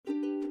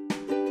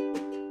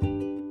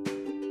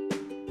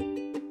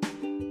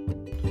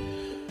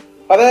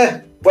Hi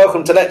there,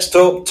 welcome to Let's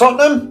Talk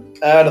Tottenham.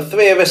 The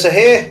three of us are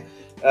here,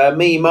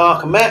 me,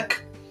 Mark and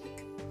Mac,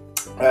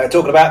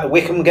 talking about the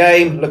Wycombe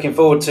game, looking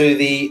forward to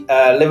the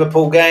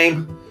Liverpool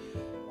game,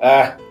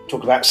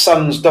 talking about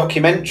Son's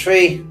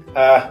documentary,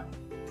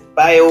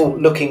 Bale,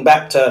 looking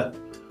back to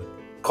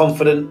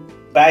confident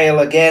Bale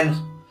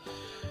again,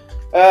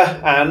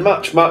 and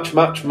much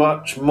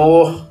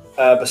more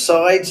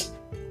besides.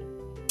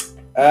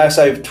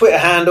 So Twitter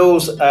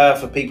handles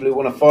for people who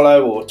want to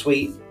follow or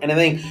tweet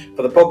anything.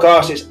 For the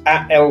podcast, it's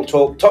at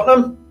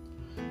LTalkTottenham.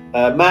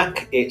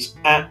 Mac, it's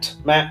at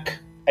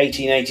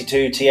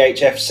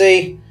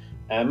Mac1882THFC.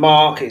 And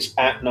Mark, it's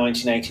at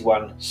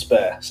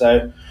 1981Spur.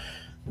 So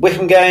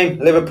Wycombe game,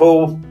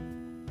 Liverpool,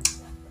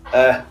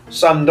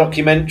 Sun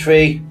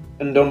documentary,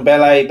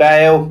 Ndombele,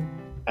 Bale,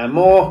 and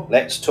more.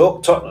 Let's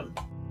talk Tottenham.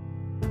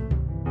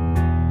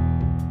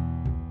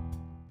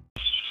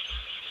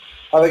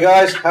 Hi there,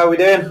 guys. How are we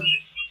doing?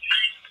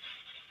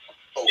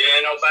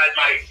 Yeah, not bad,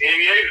 mate.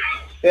 You?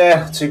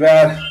 Yeah, too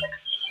bad.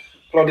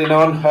 Plodding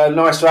on.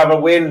 Nice to have a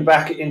win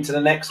back into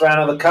the next round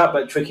of the Cup,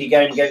 but tricky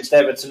game against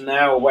Everton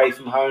now, away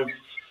from home.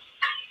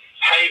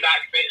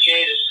 Payback,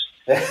 bitches.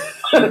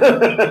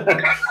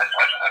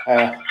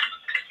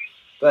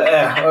 But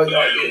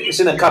it's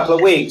in a couple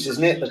of weeks,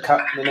 isn't it? The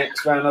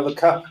next round of the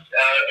Cup.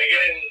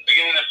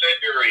 Beginning of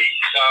February.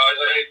 So,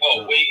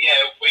 week, 2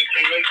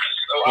 weeks.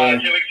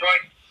 2 weeks,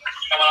 right?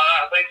 Something like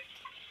that, I think.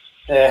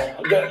 Yeah,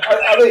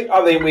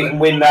 I think we can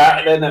win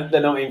that.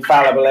 They're not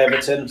infallible,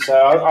 Everton,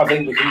 so I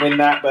think we can win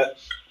that. But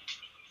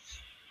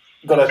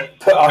got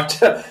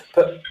to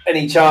put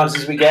any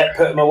chances we get,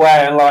 put them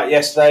away. Unlike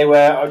yesterday,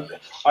 where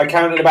I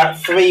counted about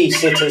 3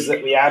 sitters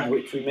that we had,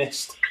 which we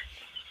missed.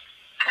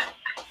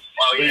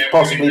 Well, yeah,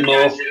 possibly more.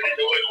 Everton have got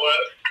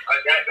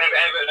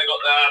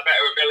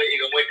better ability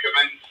than Wycombe,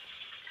 and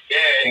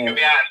it could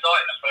be out of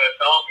sight in the first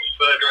half.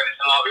 Spurs are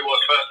anything like we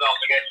was first half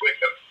against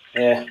Wycombe.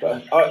 Yeah,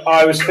 but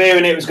I was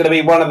fearing it was going to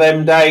be one of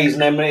them days,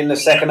 and then in the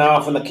second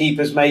half, and the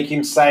keeper's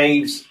making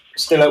saves,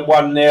 still at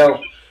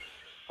 1-0.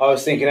 I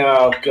was thinking,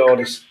 oh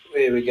God,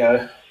 here we go.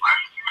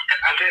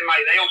 That's it,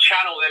 mate. They all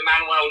channel their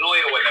Manuel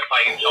Neuer when they're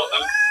playing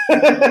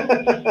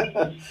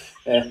Tottenham.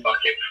 Yeah.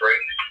 Fucking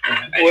prick.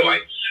 Anyway,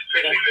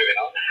 quickly moving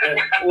on.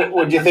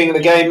 What do you think of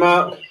the game,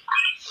 Mark?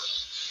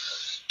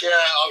 Yeah,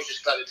 I was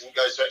just glad it didn't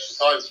go to extra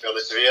time, to be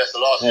honest with you. That's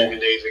the last thing we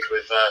need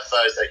with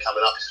Thursday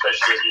coming up,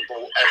 especially as we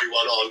brought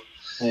everyone on.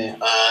 Yeah.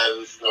 And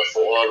I thought,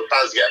 well, we're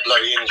bound to get a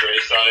bloody injury,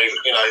 so,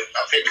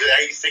 I think it was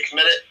the 86th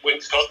minute,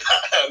 Winks got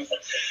the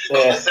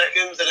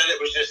seconds, and then it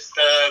was just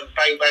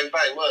bang, bang,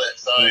 bang, wasn't it?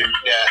 So,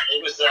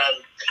 it was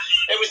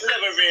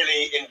never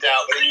really in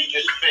doubt, but then you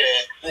just fear,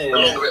 the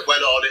longer it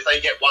went on, if they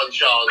get one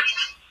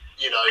chance,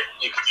 you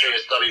could see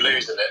us bloody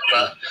losing it.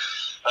 But,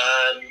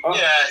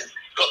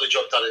 got the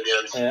job done in the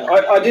end. Yeah,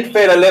 I did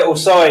feel a little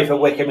sorry for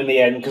Wycombe in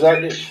the end, because Stop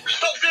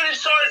feeling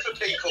sorry for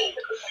people!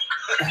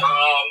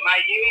 Oh,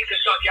 mate, you need to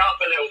suck you up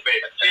a little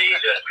bit.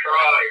 Jesus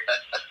Christ.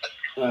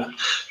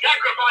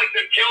 Sacrifice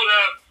and kill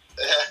them.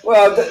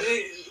 Well,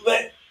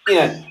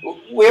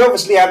 we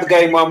obviously had the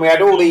game won. We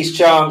had all these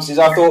chances.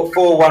 I thought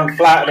 4-1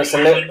 flattered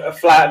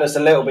us a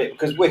little bit,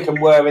 because Wycombe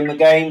were in the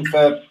game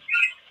for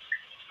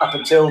up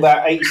until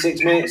that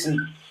 86 minutes, and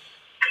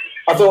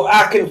I thought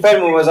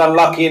Akinfenwa was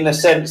unlucky in the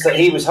sense that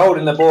he was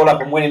holding the ball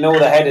up and winning all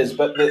the headers,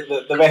 but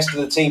the rest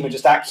of the team were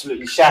just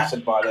absolutely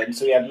shattered by then,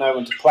 so he had no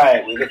one to play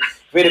it with. If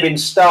he'd have been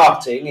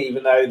starting,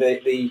 even though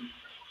the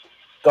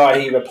guy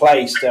he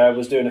replaced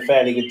was doing a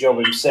fairly good job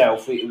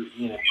himself,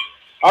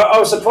 I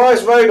was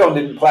surprised Rodon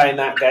didn't play in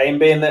that game,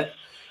 being that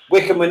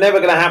Wycombe were never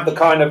going to have the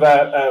kind of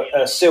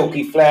a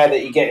silky flair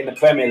that you get in the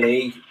Premier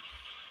League.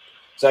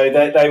 So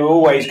they were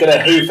always going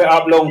to hoof it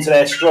up long to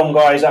their strong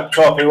guys up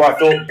top, who I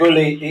thought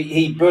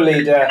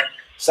bullied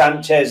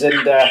Sanchez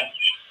and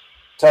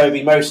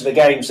Toby most of the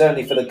game,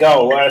 certainly for the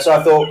goal. So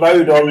I thought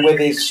Rodon, with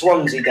his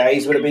Swansea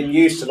days, would have been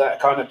used to that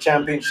kind of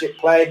championship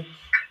play. I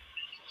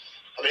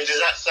mean,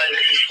 does that say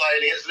that he's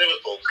playing against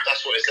Liverpool?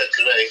 That's what it said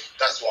to me.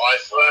 That's what I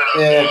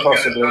thought. Yeah,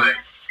 possibly.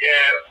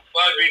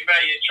 Well, to be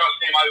fair, you trust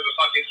him over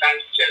fucking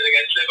Sanchez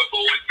against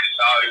Liverpool.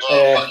 So,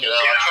 fucking hell,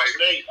 I trust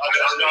me. I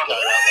trust me going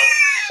that way.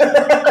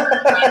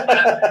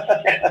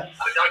 I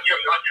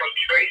trust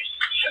Trees.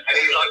 And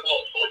he's like,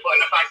 what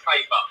putting a back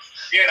paper?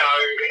 Yeah. I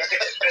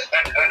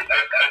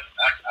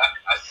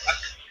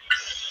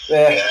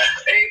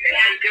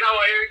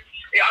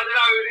don't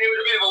know, it was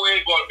a bit of a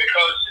weird one,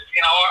 because,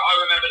 I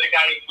remember the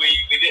game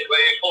we did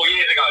 4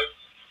 years ago,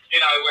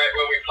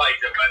 where we played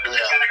them, and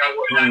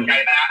that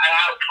game, and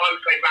how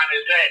close they ran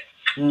us there.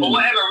 For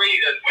whatever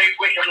reason,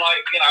 Wycombe,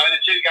 in the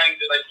 2 games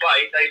that they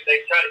played, they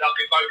turned up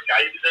in both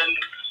games,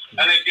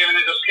 and they've given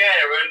us a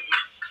scare, and,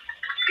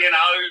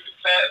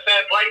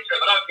 fair play to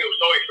them. I don't feel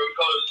sorry for them,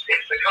 because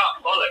it's the cup,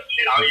 bollocks,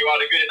 you're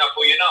either good enough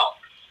or you're not.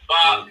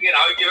 But, give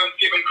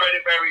them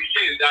credit where it's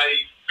due. They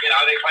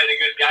played a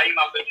good game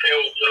up until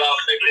the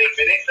last 15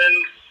 minutes, and,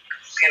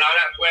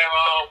 that's where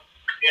our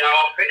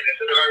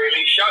fitness at the very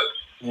least showed.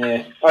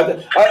 Yeah,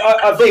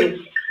 I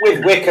think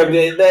with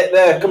Wycombe,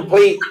 they're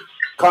complete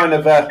kind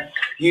of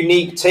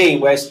unique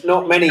team, whereas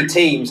not many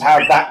teams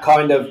have that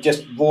kind of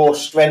just raw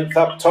strength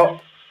up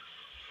top.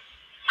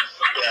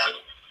 Yeah.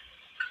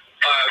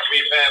 To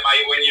be fair,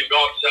 mate, when you've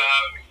got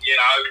you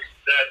know,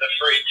 the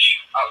fridge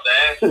up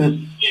there,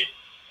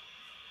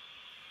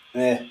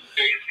 yeah.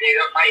 He's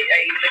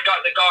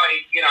the guy,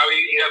 you know,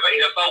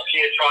 he's a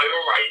bulkier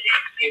Traore.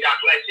 He's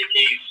athletic,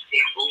 he's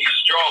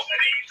strong,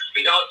 and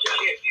he's hard to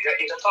shift.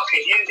 He's a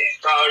fucking unit.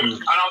 So, and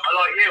I'm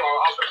like you,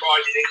 I'm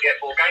surprised he didn't get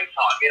more game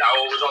time, you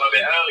know, or was on a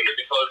bit earlier,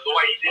 because the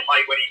way he did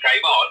play when he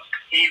came on,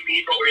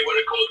 he probably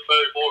would have caused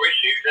Spurs more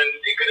issues, and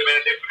it could have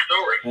been a different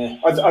story. Yeah.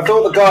 I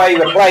thought the guy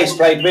he replaced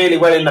played really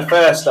well in the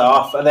first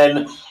half, and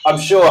then I'm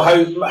sure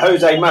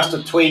Jose must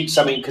have tweaked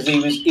something, because he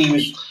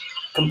was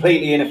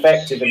completely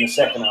ineffective in the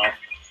second half.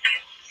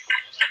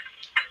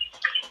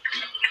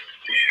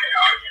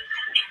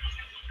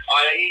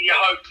 You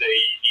hope that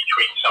he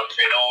tweaked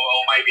something,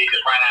 or maybe he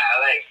just ran out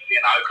of legs, you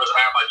know, because of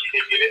how much he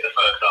did give in the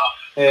first half.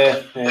 Yeah.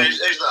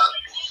 Who's that?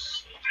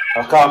 I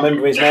can't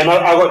remember his name.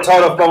 I got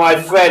told off by my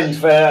friend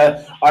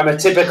for I'm a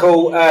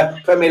typical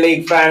Premier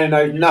League fan who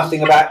knows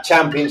nothing about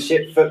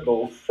Championship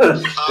football,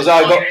 because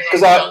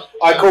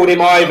I called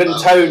him Ivan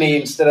Toney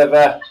instead of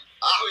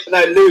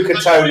Luca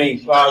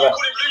Toney rather.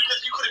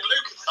 You called him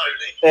Luca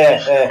Toney.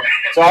 Yeah.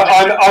 So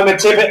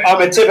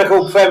I'm a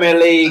typical Premier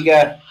League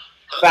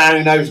fan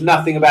who knows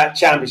nothing about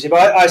Championship.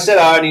 I said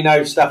I only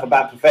know stuff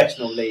about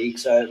professional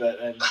leagues, so you know.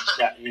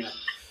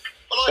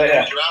 Well, I you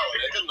out with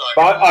it, didn't I?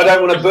 But I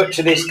don't want to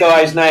butcher this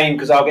guy's name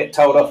because I'll get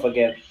told off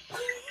again. Yeah.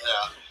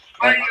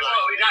 Well, you know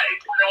what,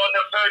 he's on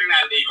the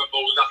Ferdinand even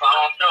balls up at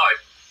half time.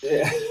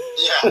 Yeah,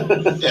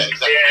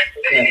 exactly.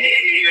 Yeah,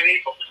 even he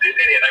probably did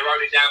it. They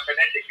wrote it down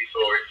phonetically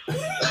for him.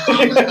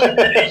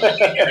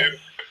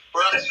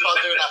 We're actually start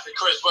doing that for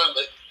Chris, won't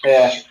we?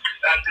 Yeah.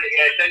 That's it,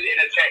 yeah, send it in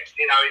a text,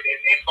 you know,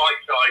 in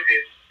bite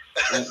sizes.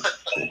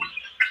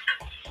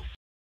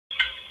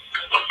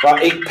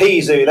 Right,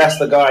 Ikpeazu, that's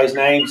the guy's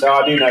name, so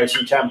I do know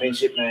some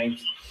Championship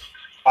names.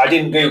 I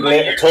didn't Google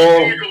it at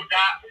all. You Googled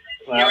that.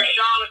 You're a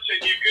charlatan,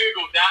 you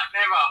Googled that.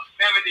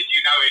 Never did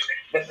you know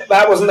it.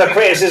 That wasn't the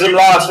criticism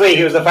last week,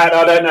 it was the fact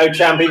that I don't know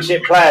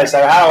Championship players,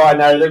 so how I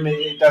know them,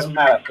 it doesn't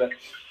matter. But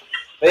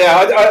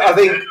yeah,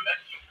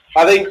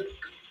 I think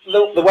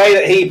the way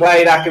that he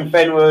played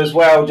Akinfenwa as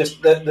well,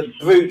 just the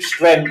brute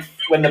strength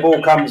when the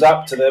ball comes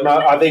up to them,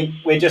 I think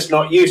we're just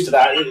not used to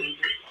that.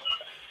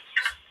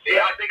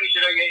 Yeah, I think he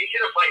should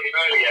have played him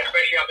earlier,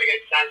 especially up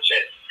against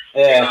Sanchez.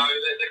 Yeah. You know,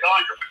 the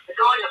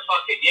guy's a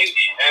fucking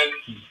unit, and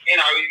you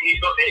know he's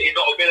got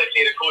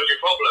ability to cause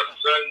you problems,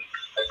 and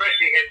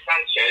especially against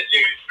Sanchez,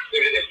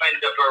 who's a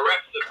defender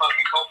bereft of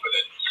fucking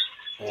confidence.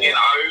 Yeah. You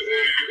know,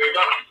 who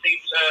doesn't seem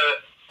to,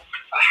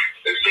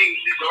 who seems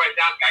since the West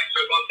Ham game to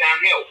have gone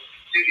downhill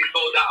since he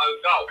scored that own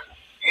goal.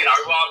 You know,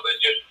 rather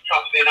than just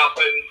trusting up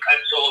and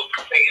sort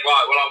of thinking,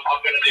 right, well,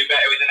 I'm going to do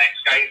better in the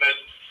next game and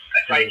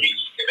taking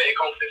a bit of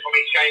confidence from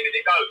each game as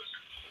it goes.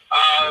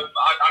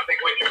 I think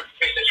we can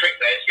miss the trick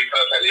there, to be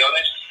perfectly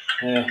honest.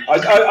 Yeah,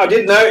 I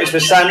did notice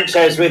with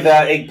Sanchez with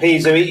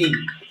Ikpeazu,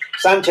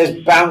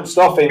 Sanchez bounced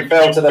off him,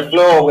 fell to the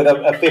floor with a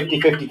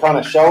 50-50 kind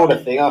of shoulder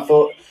thing. I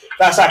thought,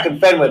 that's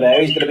Akinfenwa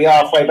there, he's going to be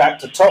halfway back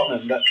to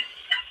Tottenham. But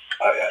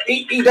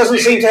he doesn't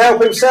seem to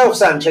help himself,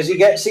 Sanchez. He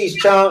gets these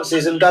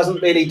chances and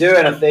doesn't really do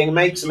anything,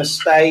 makes a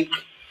mistake.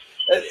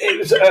 It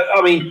was,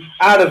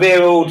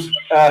 Alderweireld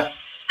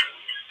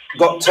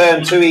got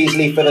turned too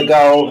easily for the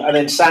goal, and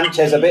then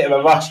Sanchez a bit of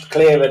a rushed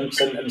clearance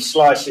and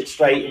sliced it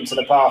straight into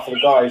the path of the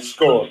guy who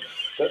scored.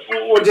 But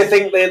what do you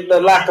think the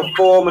lack of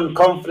form and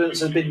confidence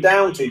has been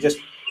down to? Just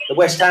the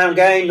West Ham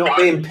game not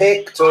being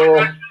picked,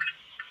 or?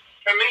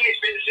 For me,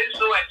 it's been since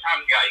the West Ham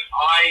game.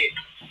 I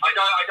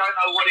don't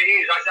know what it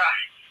is.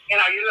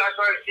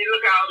 You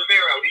look at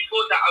Alderweireld. He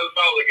scored that own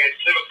goal against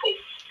Liverpool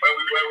where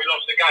we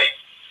lost the game.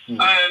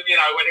 You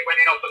know, when he went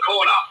in off the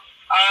corner.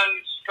 And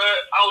for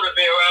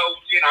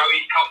Alderweireld, you know,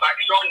 he's come back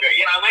stronger.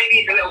 You know,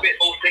 maybe he's a little bit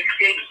more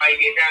thick-skinned,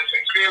 maybe it's down to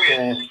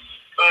experience.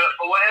 Yeah. But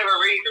for whatever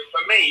reason,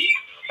 for me,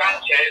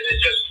 Sanchez is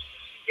just,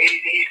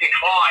 he's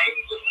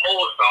declined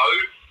more so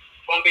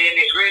from being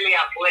this really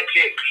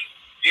athletic,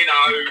 you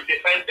know,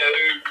 defender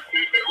who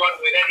could run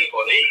with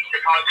anybody to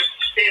kind of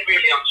just stay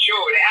really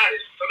unsure. And it has,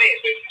 for me,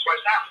 it's been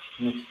West Ham.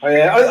 Oh,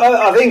 yeah,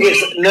 I think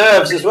it's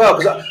nerves as well,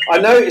 because I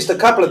noticed a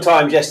couple of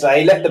times yesterday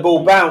he let the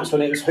ball bounce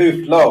when it was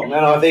hoofed long,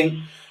 and I think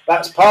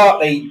that's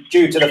partly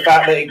due to the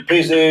fact that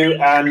Ikpeazu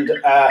and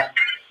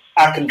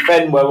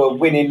Akinfenwa were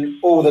winning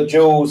all the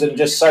duels and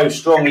just so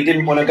strong he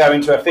didn't want to go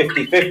into a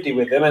 50-50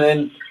 with them, and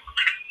then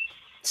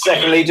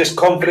secondly just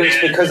confidence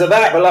because of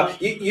that. But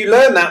like, you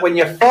learn that when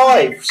you're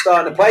 5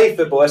 starting to play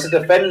football as a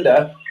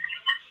defender,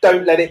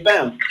 don't let it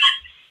bounce.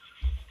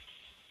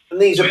 And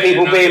these are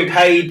people being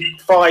paid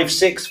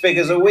 5-6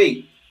 figures a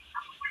week.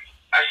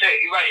 That's it,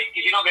 right.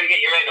 If you're not going to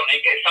get your head on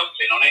it, get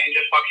something on it and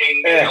just fucking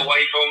get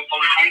away from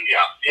the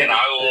change-up, you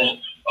know, or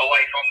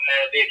away from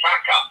the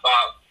attacker.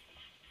 But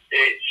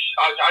it's,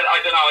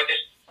 I don't know,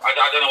 I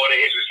don't know what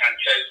it is with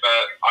Sanchez,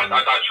 but I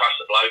don't trust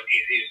the bloke.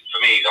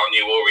 For me, he's on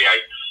new Aurier.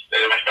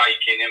 There's a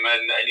mistake in him,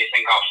 and you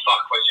think, oh,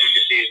 fuck, as soon as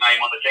you see his name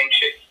on the team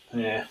sheet.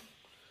 Yeah.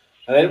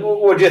 And then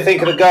what do you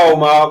think of the goal,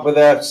 Mark, with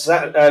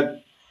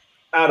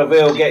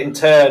Alderweireld getting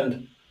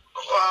turned?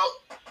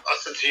 Well, I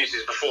said to you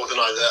this before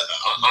tonight that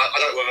I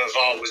don't know whether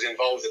VAR was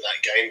involved in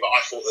that game, but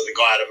I thought that the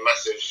guy had a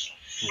massive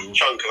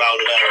chunk of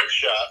Alderweireld's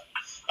shirt.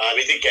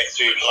 He did get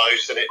too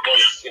close, and it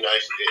was,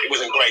 it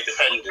wasn't great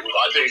defending, but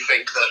I do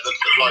think that the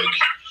bloke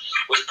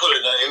was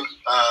pulling at him.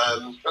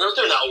 And they were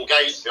doing that all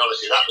game, to be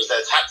honest with you. That was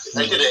their tactic.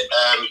 They did it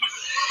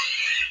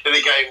in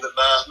the game that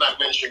Matt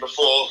mentioned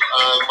before,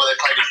 when they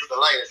played into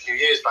the lane a few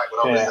years back when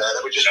I was there.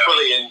 They were just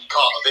bullying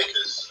Carter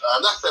Vickers.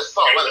 That's their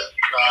style,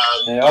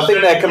 isn't it? I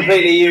think they're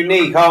completely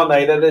unique, aren't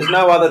they? That there's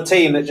no other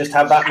team that just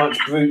have that much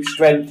brute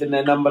strength in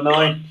their number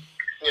 9.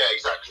 Yeah,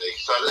 exactly.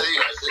 So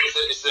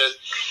it's a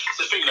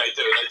thing they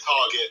do. They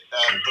target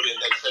putting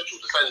them central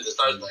defenders,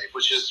 don't they?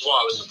 Which is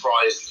why I was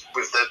surprised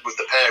with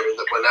the pairing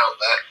that went out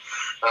there,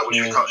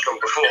 which we touched on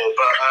before.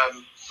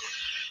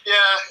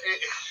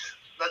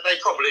 But they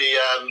probably.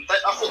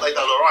 I thought they'd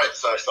done all right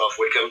first half,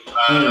 Wickham.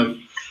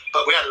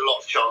 But we had a lot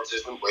of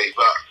chances, didn't we?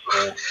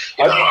 But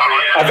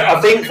I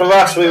think for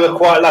us, we were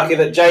quite lucky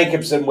that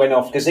Jacobson went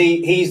off, because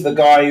he's the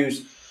guy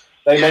who's.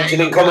 They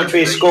mentioned in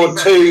commentary he scored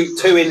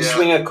two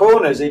in-swinger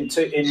corners in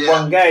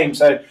one game,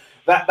 so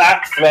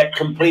that threat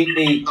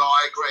completely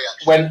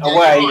went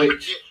away. You're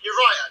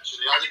right,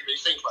 actually. I didn't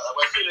really think about that.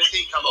 Well, as soon as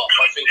he come off,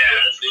 I think it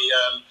was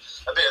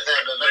a bit of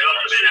them. I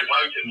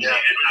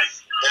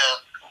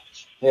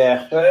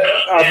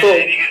thought.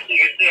 You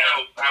could see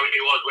how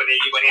he was when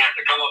he had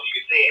to come off. You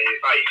could see it in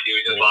his face. He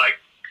was just like,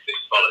 this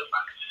is bollocks,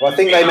 man. Well, I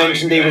think they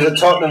mentioned he was a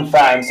Tottenham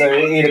fan, so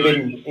he'd have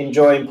been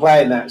enjoying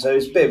playing that. So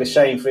it's a bit of a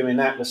shame for him in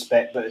that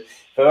respect. But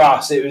for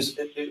us, it was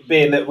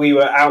being that we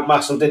were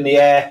out-muscled in the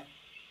air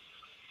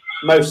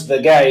most of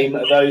the game,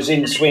 those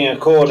in-swinger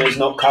corners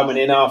not coming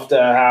in after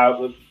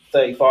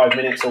 35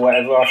 minutes or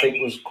whatever, I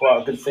think was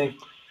quite a good thing.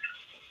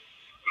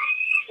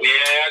 Yeah,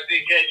 I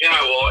think, you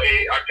know what,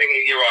 I think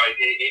you're right.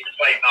 It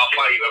played in our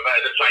favour, but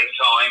at the same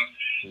time,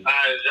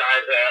 as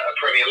a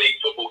Premier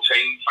League football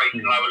team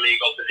facing lower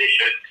league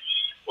opposition,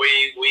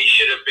 we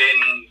should have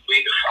been.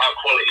 Our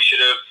quality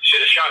should have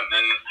shown,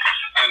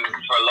 and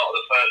for a lot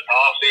of the first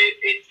half,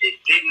 it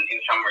didn't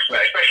in some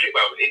respects. Especially,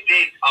 it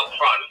did up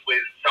front with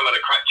some of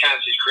the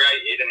chances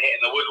created and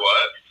hitting the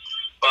woodwork.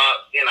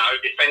 But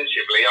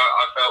defensively,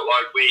 I felt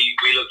like we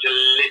looked a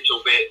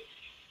little bit,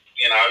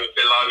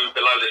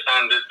 below the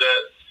standard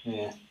that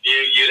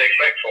you'd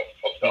expect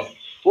from them.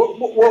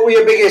 What were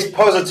your biggest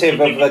positive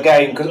of the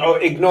game?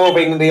 Because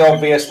ignoring the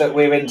obvious that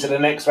we're into the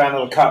next round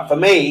of the Cup, for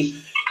me,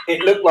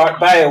 it looked like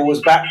Bale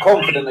was back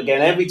confident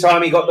again. Every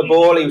time he got the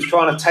ball, he was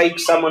trying to take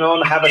someone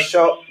on, have a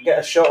shot, get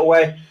a shot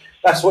away.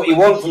 That's what you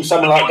want from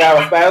someone like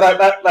Gareth Bale.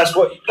 That's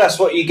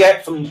what you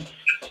get from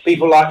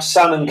people like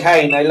Son and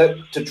Kane. They look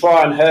to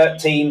try and hurt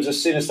teams as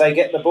soon as they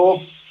get the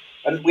ball.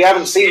 And we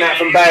haven't seen that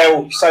from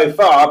Bale so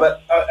far,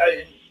 but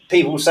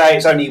people say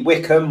it's only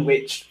Wickham,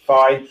 which,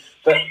 fine.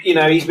 But,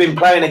 he's been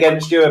playing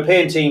against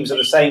European teams at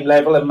the same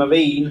level, and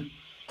Marine,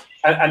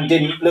 and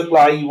didn't look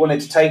like he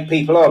wanted to take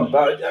people on.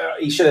 But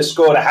he should have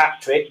scored a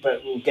hat-trick,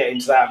 but we'll get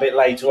into that a bit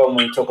later on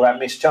when we talk about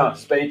missed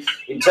chances. But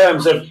in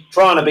terms of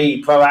trying to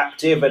be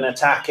proactive and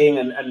attacking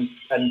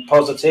and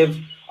positive,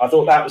 I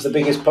thought that was the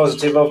biggest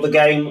positive of the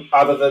game,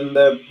 other than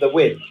the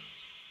win.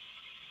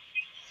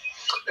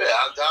 Yeah,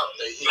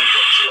 undoubtedly. He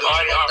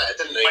looked better,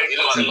 didn't he? He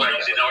looked better.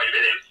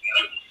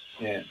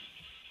 Yeah.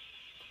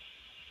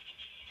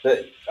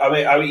 But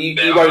I mean,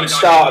 you won't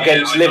start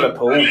against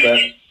Liverpool, but.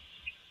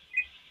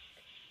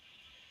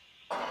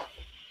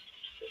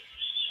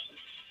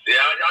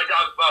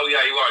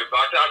 Yeah, he won't.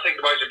 But I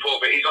think the most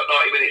important bit, he's got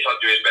 90 minutes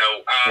under his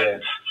belt.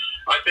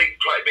 I think,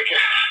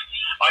 because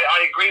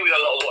I agree with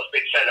a lot of what's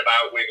been said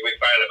with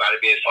Bale about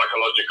it being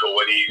psychological,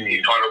 when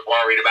he's kind of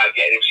worried about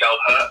getting himself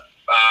hurt.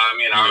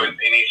 And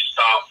he needs to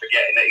start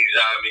forgetting that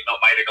he's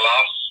not made of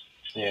glass.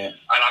 Yeah.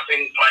 And I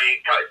think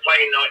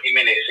playing 90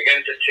 minutes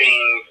against a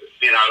team,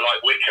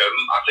 like Wickham,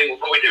 I think will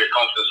probably do his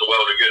confidence a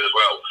world of good as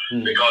well.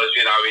 Because,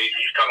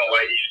 he's come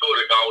away, he's scored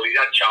a goal, he's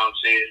had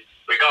chances,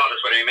 regardless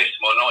whether he missed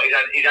them or not,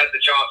 he's had the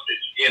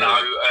chances, and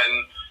I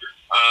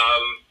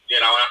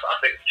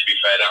think, to be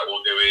fair, that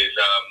will do his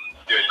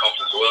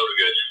confidence a world of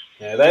good.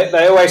 Yeah,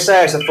 they always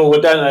say it's a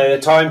forward, don't they?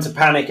 The time to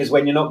panic is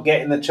when you're not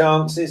getting the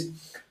chances,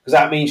 because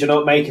that means you're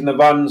not making the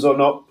runs or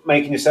not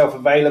making yourself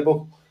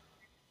available.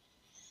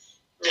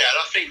 Yeah, and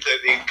I think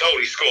that the goal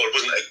he scored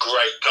wasn't a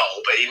great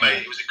goal, but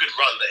it was a good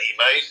run that he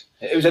made.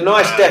 It was a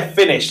nice deft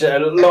finish. A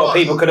lot of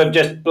people could have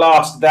just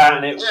blasted that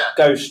and it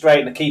goes straight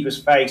in the keeper's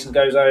face and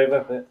goes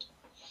over. But.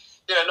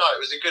 Yeah, no, it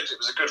was a good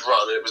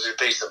run. And it was a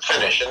decent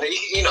finish, and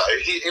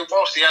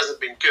whilst he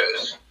hasn't been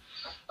good,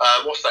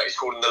 he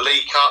scored in the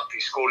League Cup, he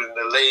scored in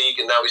the league,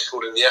 and now he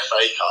scored in the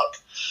FA Cup.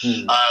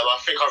 I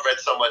think I read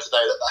somewhere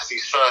today that that's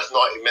his first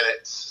 90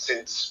 minutes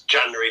since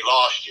January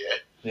last year.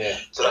 Yeah.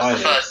 So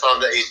that's the first time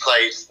that he's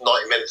played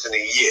 90 minutes in a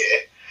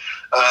year.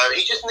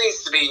 He just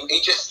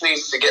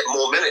needs to get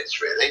more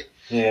minutes, really.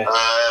 Yeah.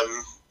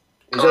 I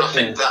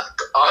think that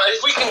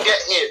if we can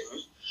get him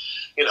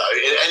you know,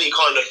 in any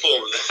kind of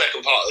form in the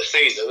second part of the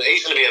season,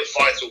 he's going to be a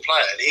vital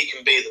player, and he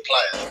can be the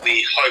player that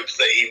we hoped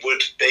that he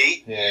would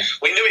be. Yeah.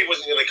 We knew he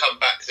wasn't going to come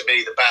back to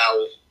be the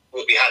Bale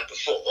that we had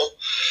before,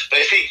 but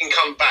if he can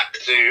come back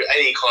to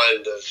any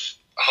kind of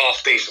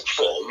half-decent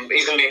form,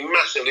 he's going to be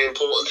massively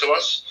important to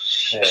us,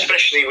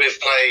 especially with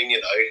playing,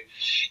 you know,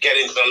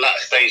 getting into the latter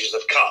stages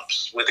of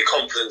cups with the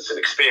confidence and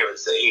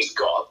experience that he's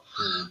got.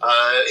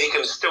 He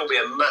can still be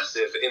a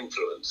massive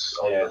influence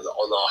on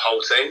our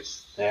whole team.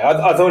 Yeah,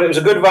 I thought it was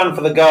a good run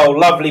for the goal.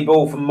 Lovely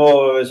ball from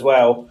Moura as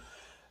well.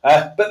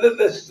 But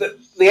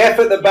the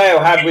effort that Bale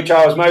had, which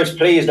I was most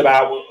pleased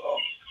about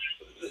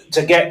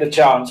to get the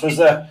chance, was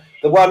the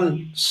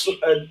one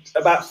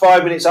about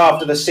 5 minutes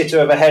after the sitter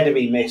of a header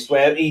he missed,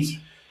 where he's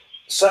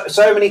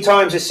so many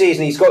times this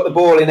season he's got the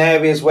ball in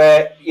areas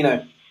where, you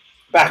know,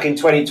 back in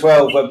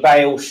 2012 where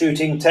Bale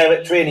shooting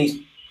territory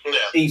and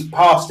he's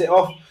passed it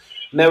off.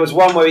 And there was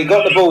one where he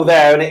got the ball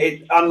there and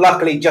it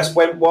unluckily just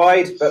went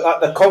wide. But like,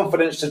 the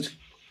confidence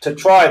to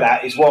try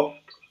that is what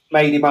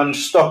made him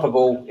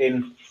unstoppable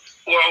in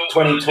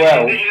 2012.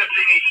 This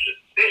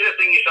is the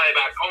thing you say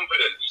about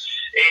confidence.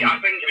 I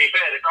think, to be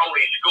fair, the goal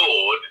he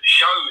scored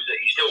shows that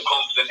he's still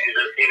confident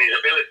in his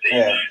ability.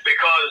 Yeah.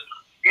 Because,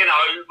 you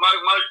know,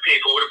 most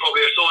people would have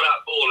probably saw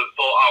that ball and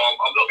thought, oh,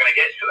 I'm not going to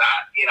get to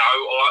that, you know,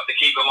 or the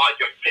keeper might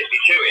just fit me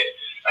to it.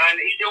 And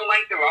he still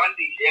made the run,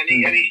 and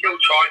he still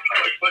tried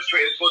to push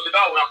it towards the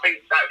goal. And I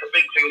think that's a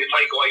big thing to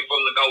take away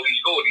from the goal he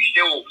scored. He's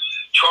still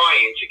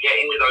trying to get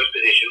into those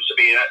positions to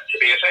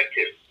be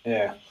effective.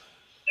 Yeah.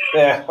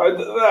 Yeah,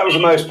 that was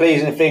the most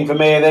pleasing thing for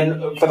me. And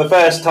then, for the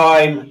first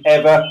time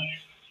ever,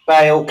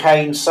 Bale,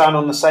 Kane, Son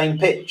on the same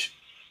pitch.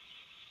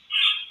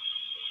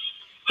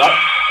 Yeah,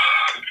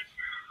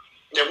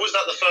 was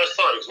that the first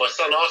time? Because my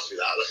son asked me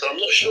that. I said, I'm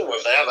not sure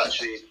if they have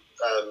actually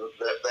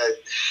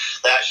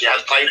they actually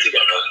had played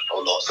together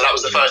or not. So that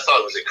was the first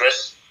time, was it,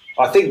 Chris?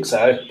 I think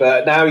so,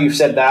 but now you've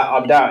said that,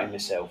 I'm doubting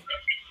myself.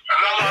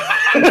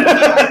 I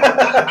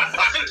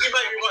think you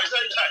may be right.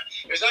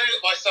 It was only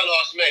that my son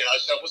asked me, and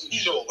I wasn't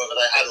sure whether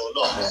they had or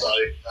not. So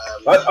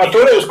I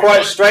thought it was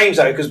quite strange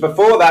though, because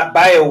before that,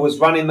 Bale was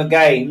running the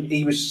game.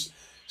 He was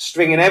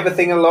stringing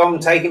everything along,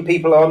 taking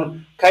people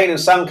on. Kane and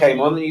Son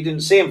came on, and you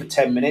didn't see him for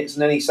 10 minutes,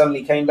 and then he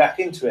suddenly came back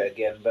into it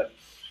again. But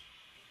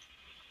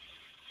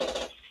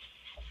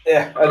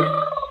yeah,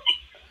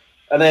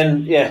 and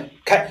then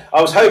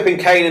I was hoping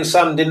Kane and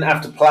Son didn't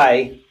have to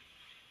play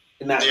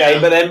in that game.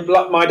 But then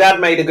my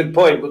dad made a good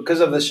point, because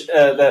of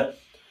the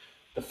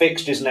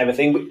fixtures and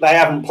everything. They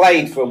haven't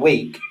played for a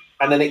week,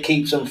 and then it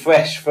keeps them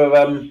fresh for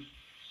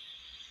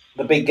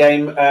the big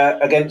game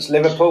against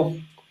Liverpool.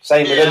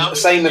 Same with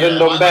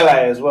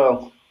Ndombele as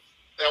well.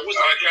 Okay,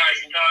 so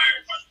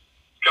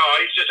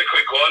guys, just a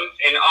quick one.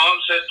 In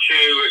answer to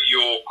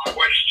your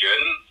question,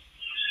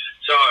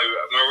 so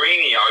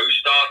Mourinho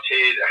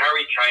started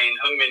Harry Kane,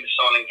 Heung-min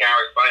Son and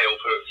Gareth Bale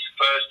for the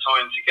first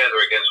time together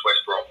against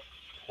West Brom.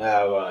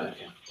 Oh, right.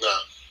 Okay. No.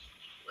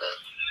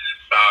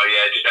 Oh,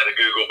 yeah, just had a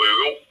Google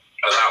Boogle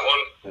of that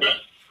one. Yeah.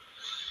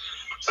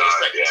 So the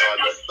second time,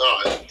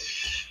 all right.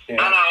 Yeah.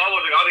 No,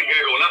 I didn't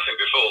Google nothing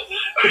before.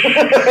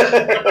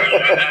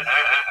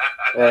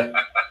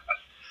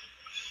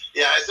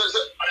 Yeah,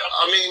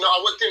 I mean,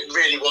 I didn't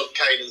really want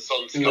Kane and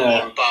Son to come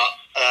on, but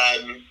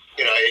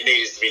you know, it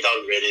needs to be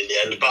done really in the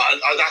end. But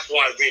that's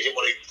why I really didn't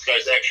want it to go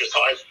to extra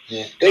time.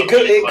 Yeah.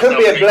 It could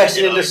be a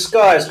blessing in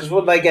disguise, because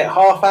what they get,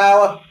 half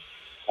hour,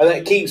 and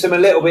it keeps them a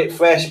little bit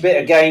fresh, bit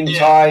of game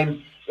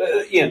time.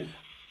 You know,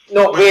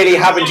 not really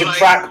having to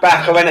track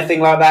back or anything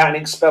like that and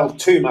expel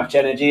too much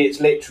energy. It's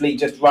literally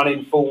just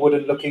running forward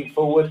and looking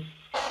forward.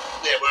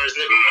 Yeah, whereas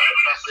Liverpool had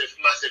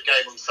a massive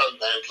game on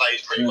Sunday and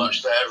played pretty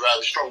much their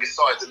strongest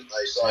side, didn't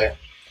they? So,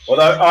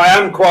 although I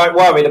am quite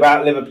worried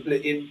about Liverpool.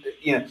 You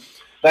know,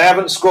 they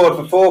haven't scored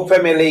for 4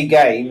 Premier League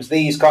games.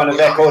 These kind of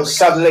records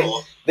suddenly,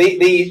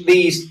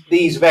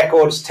 these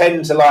records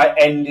tend to like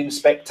end in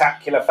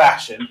spectacular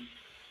fashion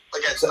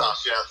against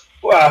us. Yeah.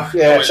 Well,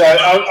 yeah. So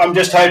I'm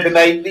just hoping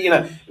they, you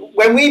know,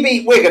 when we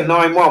beat Wigan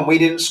 9-1, we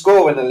didn't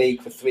score in the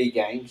league for 3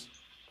 games.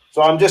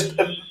 So I'm just,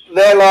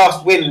 their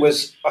last win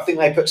was, I think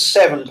they put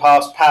 7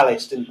 past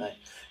Palace, didn't they?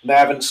 And they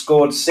haven't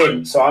scored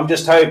since. So I'm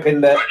just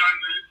hoping that,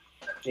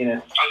 you know.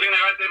 I think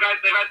they've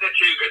had their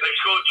 2 good.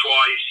 They've scored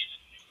twice.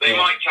 They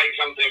might take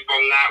something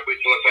from that,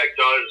 which will affect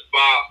us.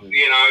 But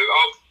you know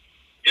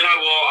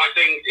what? I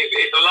think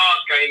if the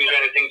last game is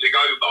anything to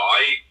go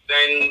by,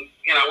 then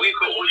you know we've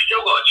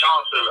still got a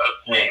chance of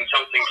getting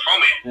something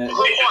from it. It's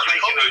just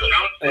taking those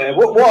chances.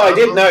 What I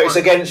did notice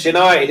against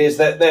United is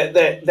that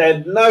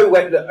they're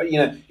nowhere. You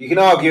know, you can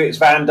argue it's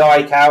Van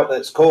Dijk out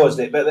that's caused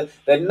it, but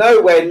they're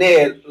nowhere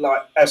near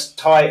like as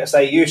tight as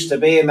they used to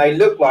be, and they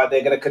look like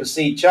they're going to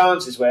concede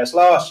chances. Whereas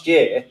last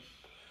year,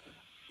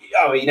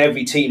 I mean,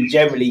 every team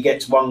generally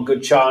gets one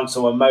good chance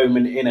or a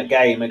moment in a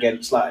game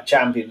against like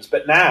champions.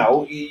 But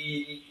now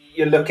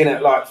you're looking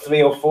at like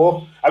 3 or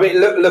 4. I mean,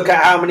 look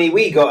at how many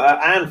we got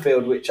at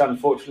Anfield, which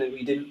unfortunately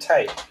we didn't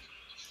take.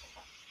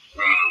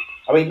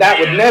 I mean, that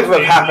would never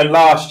have happened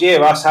last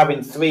year, us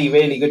having 3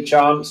 really good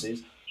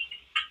chances.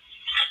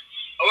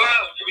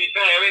 Well, to be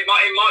fair,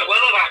 it might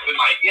well have happened,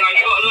 mate. You know,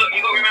 you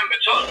got to remember,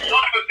 Tottenham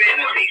have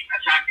been a decent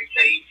attacking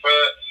team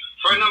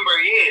for a number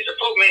of years. The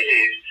problem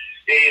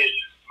is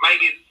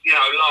maybe, you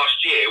know, last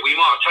year we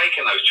might have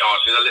taken those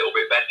chances a little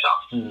bit better,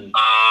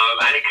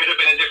 and it could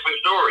have been a different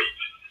story.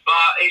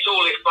 But it's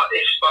all ifs,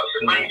 buts,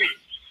 and maybe.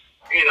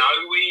 You know,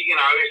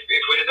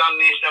 if we'd have done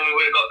this, then we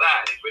would have got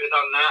that. If we'd have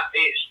done that,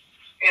 it's,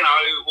 you know,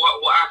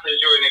 what happens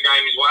during the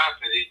game is what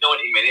happens. It's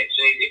 90 minutes,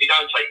 and if you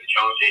don't take the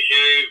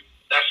chances,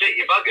 that's it,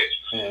 you're buggered.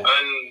 Yeah.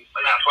 And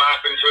that's what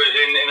happened to us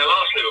in the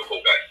last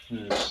Liverpool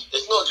game.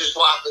 It's not just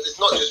what happened.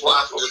 It's not just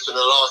what happened just in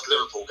the last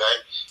Liverpool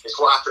game.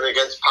 It's what happened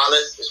against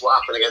Palace. It's what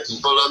happened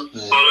against Fulham.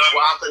 It's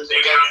what happened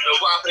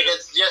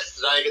against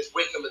yesterday against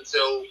Wickham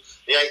until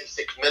the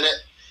 86th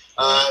minute.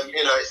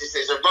 You know,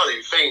 it's a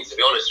running theme, to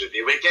be honest with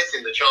you. We're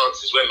getting the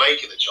chances, we're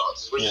making the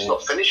chances, we're just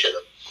not finishing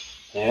them.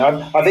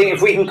 Yeah, I think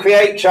if we can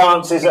create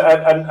chances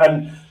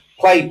and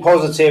play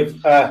positive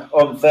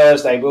on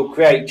Thursday, we'll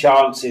create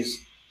chances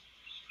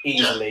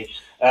easily.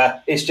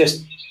 It's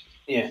just,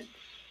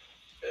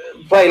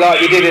 play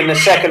like you did in the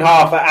second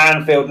half at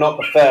Anfield, not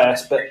the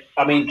first. But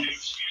I mean,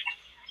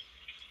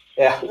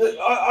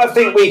 I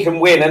think we can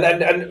win,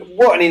 and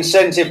what an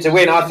incentive to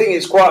win. I think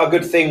it's quite a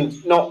good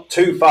thing not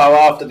too far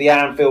after the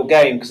Anfield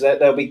game, because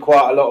there'll be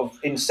quite a lot of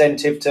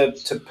incentive to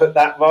put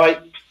that right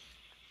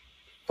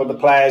for the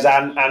players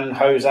and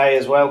Jose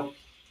as well.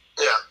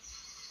 Yeah.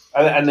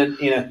 And then,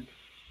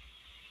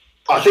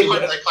 I think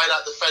when they played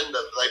that defender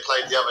that they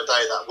played the other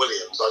day, that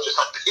Williams, I'm just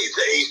happy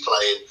that he's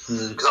playing,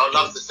 because I'd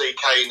love to see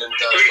Kane and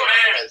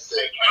against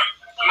him.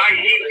 Mate,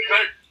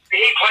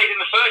 he played in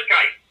the first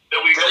game. That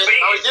we got beat.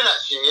 Oh, he did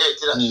actually,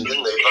 didn't he?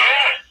 So,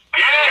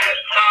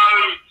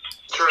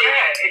 true.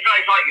 Yeah, it's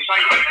like you say,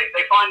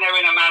 they find they're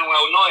in a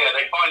Manuel Neuer,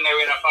 they find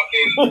they're in a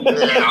fucking,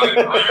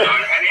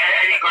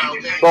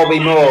 Bobby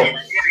Moore. They're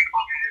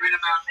in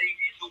a Maldini,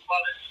 it's all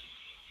bollocks.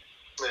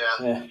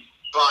 Yeah.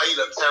 But he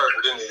looked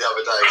terrible, didn't he, the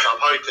other day? So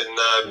I'm hoping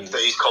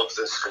that his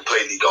confidence is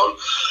completely gone.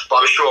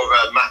 But I'm sure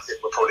Matip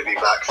will probably be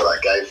back for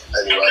that game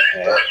anyway.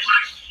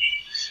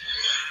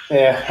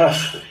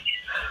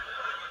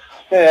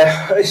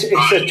 Yeah, it's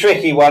a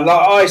tricky one.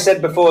 Like I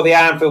said before the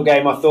Anfield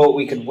game, I thought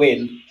we could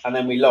win, and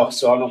then we lost,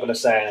 so I'm not going to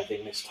say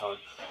anything this time.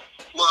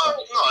 Well,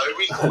 no,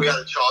 we thought we had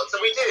a chance,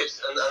 and we did.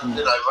 And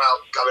without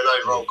going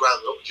over on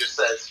ground, what we just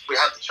said, we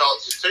had the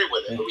chances to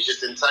win it, but we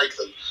just didn't take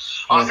them.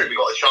 I think we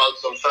got a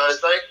chance on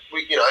Thursday,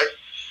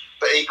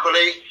 but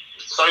equally,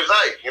 so have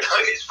they.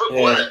 It's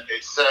football, isn't it?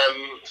 It's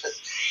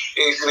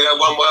going to go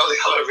one way or the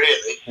other,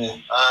 really.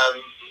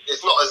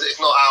 It's not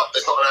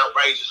an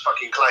outrageous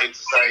fucking claim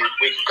to say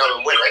we could go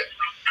and win it.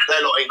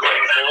 They're not in great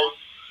form.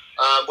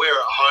 We're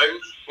at home.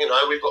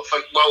 We've got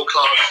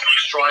world-class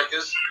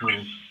strikers.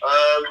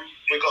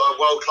 We've got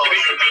a world-class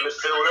central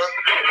midfielder.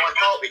 Why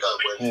can't we go and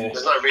win?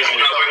 There's no reason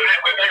we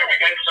can't. We're going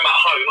against them at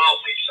home,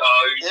 aren't we? So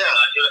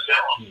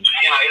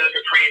you look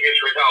at previous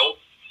results.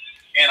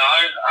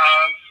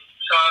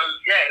 So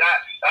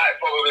that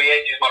probably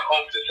edges my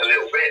confidence a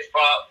little bit.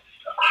 But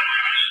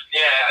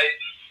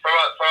for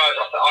us,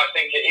 I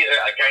think it is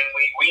a game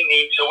we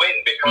need to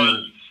win, because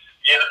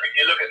if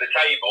you look at the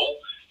table,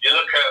 you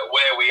look at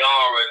where we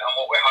are and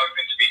what we're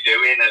hoping to be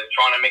doing and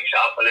trying to mix it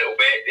up a little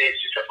bit. It's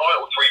just a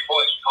vital 3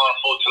 points we can't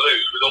afford to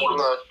lose with all of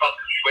the stuff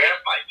we have,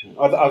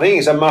 mate. I think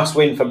it's a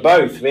must-win for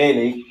both,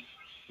 really.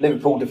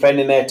 Liverpool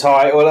defending their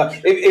title.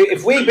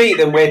 If we beat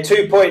them, we're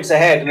 2 points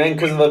ahead, and then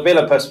because of the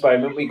Villa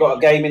postponement, we got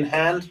a game in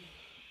hand.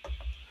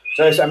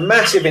 So it's a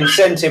massive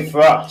incentive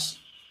for us.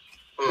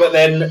 But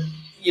then,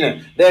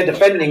 they're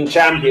defending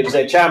champions.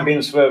 They're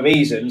champions for a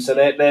reason, so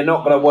they're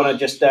not going to want to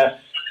just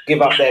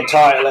give up their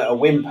title at a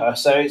whimper.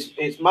 So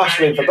it's must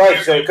win for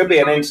both. So it could be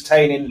an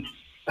entertaining,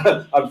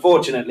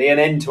 unfortunately, an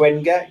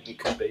end-to-end game. It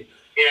could be.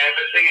 Yeah,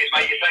 but the thing is,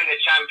 mate, you're saying they're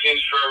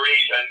champions for a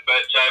reason,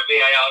 but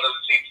VAR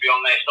doesn't seem to be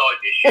on their side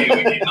this year,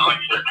 which is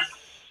nice.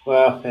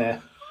 Well, yeah.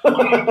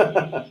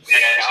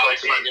 It's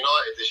like Man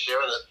United this year,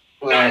 isn't it?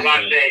 Well,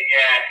 that's it,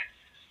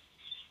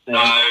 No,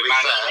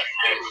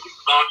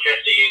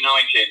 Manchester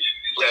United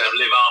instead of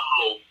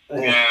Liverpool.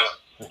 Yeah.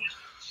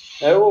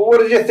 What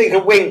did you think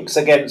of Winks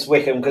against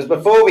Wickham? Because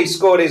before he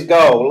scored his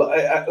goal,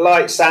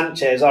 like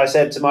Sanchez, I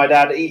said to my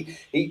dad,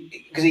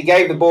 because he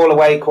gave the ball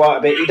away quite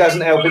a bit. He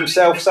doesn't help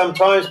himself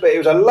sometimes, but it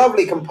was a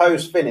lovely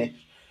composed finish.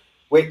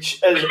 Which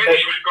the finish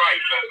was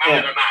great, but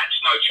man of the match,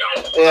 no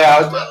chance.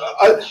 Yeah,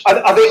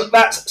 I think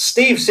that's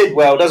Steve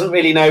Sidwell doesn't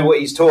really know what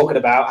he's talking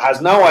about. Has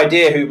no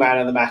idea who man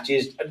of the match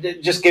is.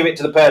 Just give it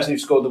to the person who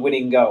scored the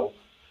winning goal.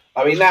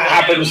 I mean, that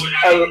happens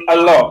a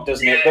lot,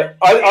 doesn't it? But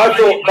I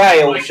thought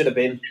Bale should have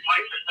been. He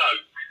played for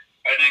Stoke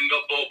and then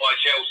got bought by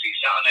Chelsea,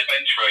 sat on their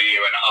bench for a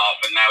year and a half,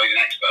 and now he's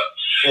an expert.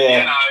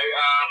 Yeah.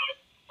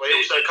 Well, he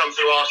also come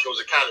through Arsenal's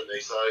academy,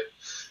 so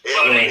he's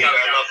not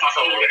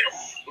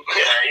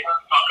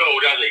cool,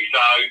 does he? So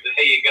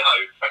there you go.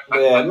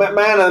 Yeah,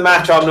 man of the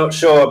match, I'm not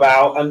sure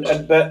about, and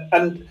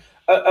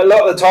a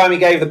lot of the time he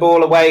gave the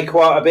ball away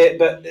quite a bit,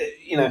 but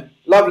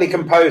lovely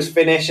composed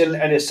finish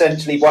and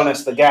essentially won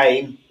us the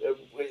game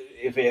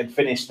if it had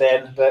finished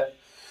then. But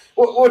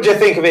what do you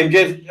think of him?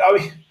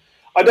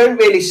 I don't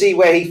really see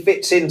where he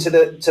fits into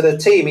the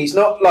team. He's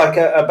not like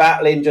a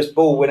battling just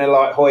ball winner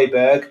like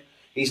Højbjerg.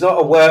 He's not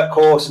a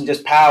workhorse and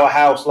just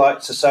powerhouse like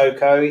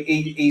Sissoko.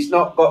 He's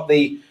not got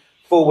the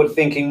forward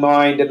thinking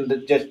mind and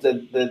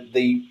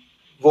the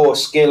raw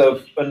skill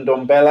of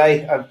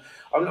Ndombele.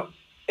 I'm not.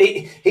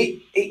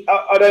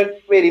 I don't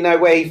really know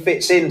where he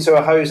fits into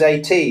a Jose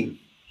team.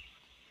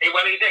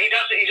 Well, he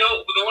does.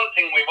 The one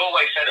thing we've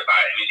always said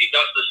about him is he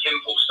does the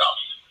simple stuff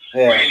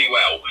really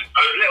well.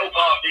 Those little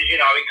passes, he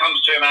comes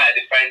to him out of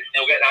defence, and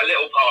he'll get that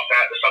little pass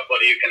out to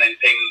somebody who can then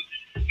ping,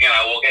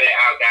 or get it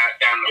out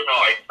down the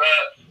side.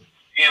 But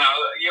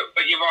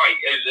you're right.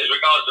 As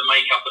regards the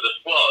makeup of the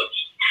squad,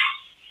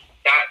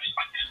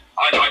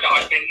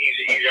 I think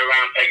he's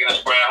around taking a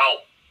square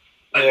hole.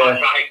 As much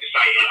as I hate to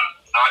say it,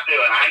 I do,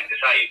 and I hate to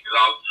say it because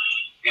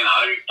but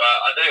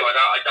I do.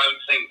 I don't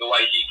think the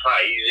way he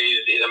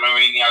plays is a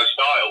Mourinho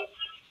style.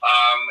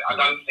 I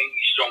don't think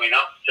he's strong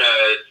enough to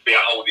be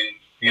a holding,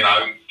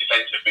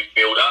 defensive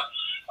midfielder.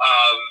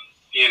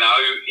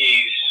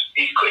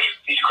 He's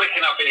quick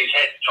enough in his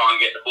head to try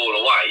and get the ball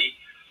away,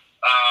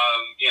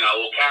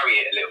 or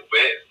carry it a little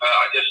bit.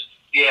 But it's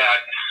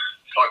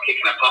like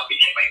kicking a puppy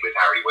for me with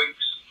Harry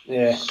Winks.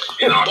 Yeah.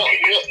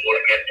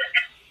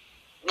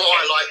 What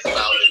I liked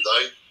about him,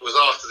 though, was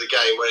after the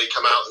game where he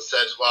came out and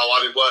said, well,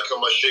 I've been working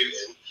on my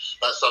shooting.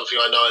 That's something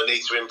I know I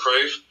need to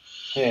improve.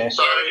 Yeah.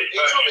 So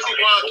he's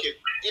obviously working.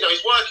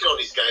 He's working on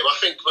his game. I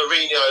think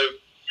Mourinho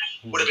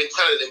would have been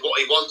telling him what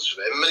he wants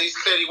from him, and he's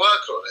clearly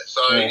working on it.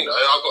 So,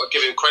 I've got to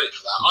give him credit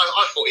for that.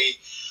 I thought he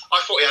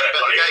had a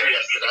better game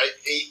yesterday.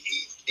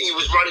 He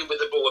was running with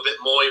the ball a bit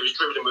more. He was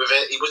dribbling with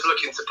it. He was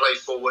looking to play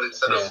forward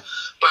instead of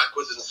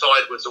backwards and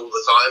sideways all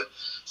the time.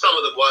 Some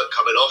of them weren't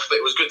coming off, but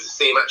it was good to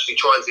see him actually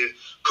trying to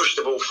push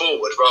the ball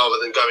forward rather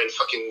than going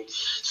fucking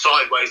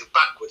sideways and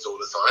backwards all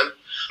the time.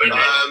 But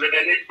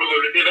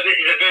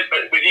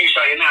with you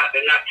saying that,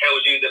 then that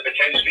tells you that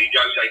potentially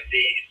Jose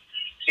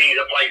sees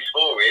a place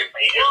for him.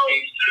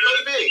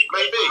 Maybe.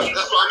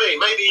 That's what I mean.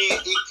 Maybe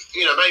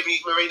maybe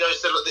Mourinho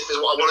said, "Look, this is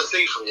what I want to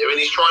see from you," and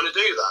he's trying to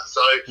do that.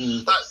 So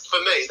that's, for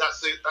me,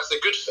 that's a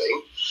good thing.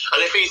 And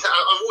if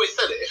I've always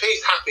said it, if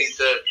he's happy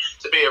to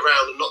be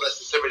around and not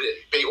necessarily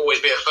always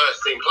be a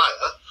first team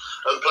player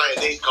and playing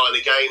these kind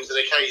of games,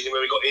 and occasionally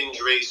when we've got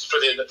injuries,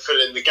 fill in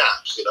the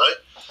gaps,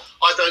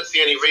 I don't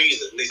see any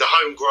reason. He's a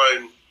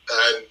homegrown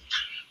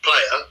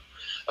player,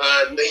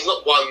 and he's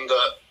not one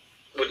that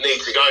would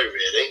need to go,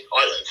 really,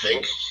 I don't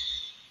think.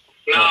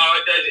 No,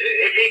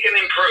 if he can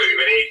improve,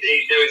 and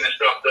he's doing the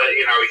stuff that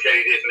he said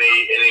he did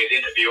in his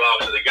interview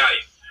after the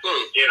game,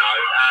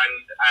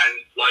 and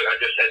like I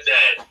just said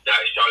there,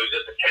 that shows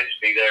that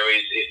potentially there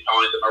is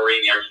times that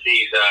Mourinho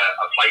sees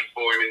a place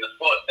for him in the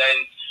squad. Then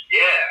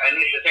and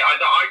this is the thing. I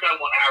don't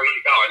want Harry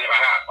to go. I never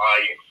have.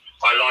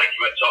 I like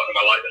him at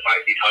Tottenham. I like the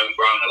fact he's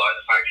homegrown. I like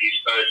the fact he's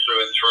Spurs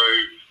through and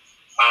through.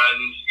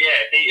 And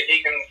if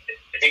he can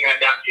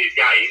adapt his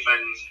game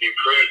and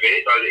improve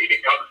it so that he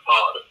becomes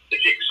part of the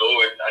jigsaw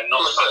and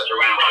not such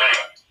around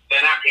there,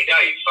 then happy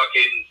days.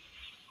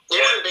 He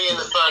wouldn't be in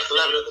the first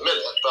 11 at the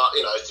minute, but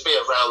to be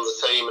around the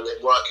team and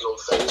working on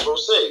things, we'll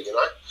see.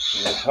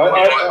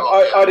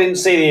 I didn't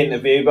see the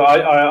interview,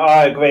 but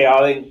I agree.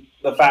 I think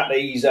the fact that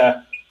he's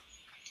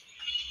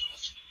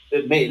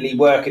admittedly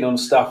working on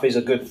stuff is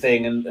a good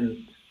thing, and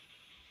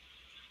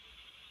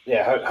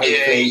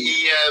hopefully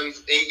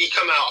he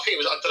come out. I think it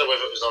was. I don't know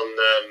whether it was on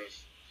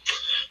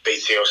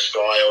BT or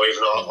Sky or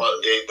even on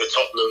the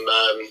Tottenham,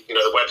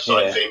 the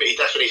website thing. But he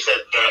definitely said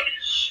that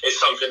it's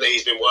something that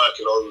he's been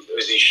working on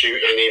as he's shooting.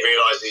 He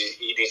realised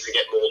he needs to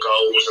get more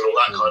goals and all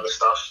that kind of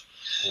stuff.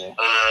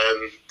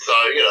 So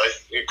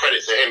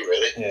credit to him,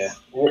 really. Yeah.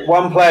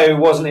 One player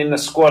who wasn't in the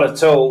squad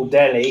at all,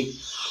 Delhi.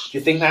 Do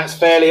you think that's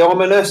fairly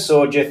ominous,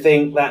 or do you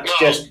think that's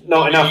just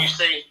not enough? Are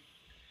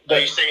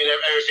you seeing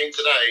everything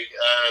today?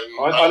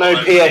 I know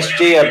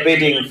PSG are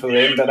bidding for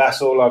him, but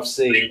that's all I've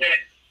seen. They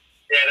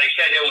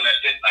said illness,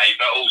 didn't they?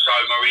 But also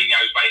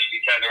Mourinho's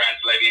basically turned around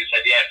to Levy and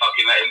said,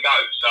 fucking let him go.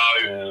 So,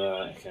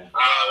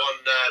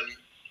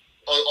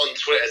 on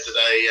Twitter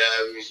today,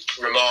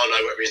 Romano,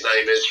 whatever his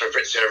name is,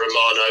 Fabrizio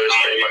Romano, has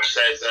pretty much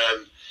said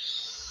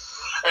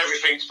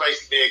everything's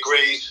basically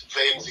agreed for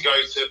him to go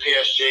to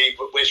PSG,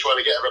 but we're trying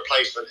to get a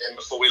replacement in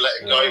before we let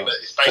him go. But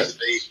it's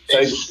basically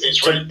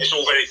it's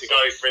all ready to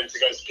go for him to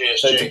go to PSG.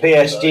 So to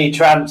PSG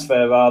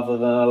transfer rather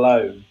than a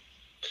loan.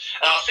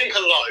 I think a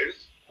loan,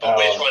 but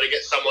we're trying to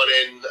get someone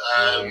in.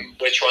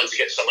 We're trying to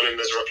get someone in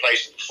as a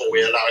replacement before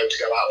we allow him to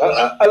go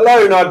out. A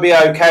loan I'd be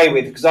okay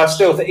with, because I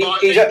still think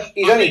he's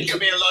only. It'll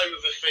be a loan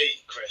with a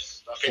fee, Chris.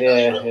 I think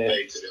that's what it'll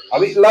be, to be honest. I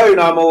mean, loan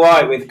I'm all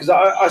right with, because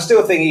I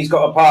still think he's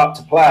got a part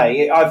to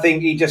play. I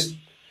think he's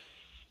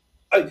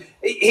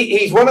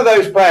one of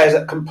those players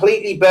that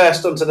completely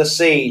burst onto the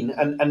scene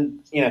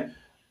and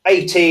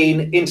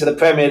 18 into the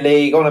Premier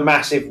League on a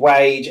massive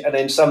wage and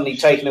then suddenly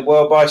taking the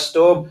world by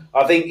storm.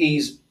 I think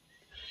he's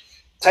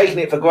taken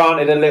it for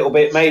granted a little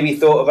bit, maybe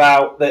thought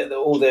about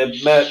all the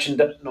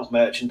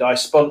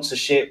merchandise,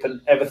 sponsorship and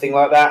everything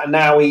like that. And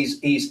now he's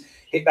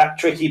hit that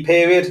tricky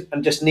period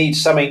and just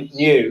needs something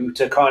new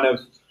to kind of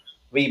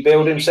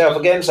rebuild himself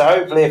again. So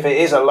hopefully, if it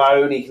is a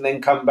loan, he can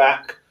then come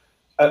back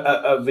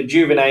a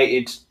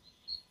rejuvenated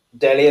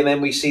Dele, and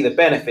then we see the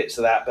benefits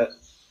of that. But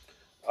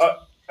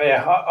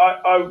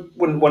I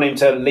wouldn't want him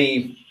to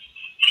leave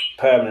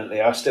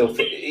permanently. I still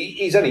think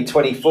he's only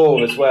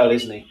 24 as well,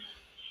 isn't he?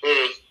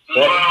 Mm.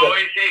 Well,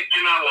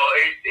 you know what?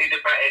 It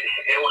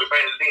all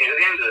depends. The thing is, at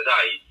the end of the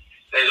day,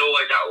 there's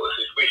always that.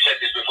 We've said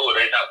this before.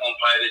 There's that one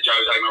player that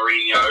Jose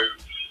Mourinho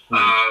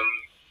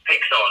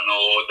picks on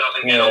or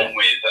doesn't get on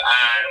with,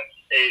 and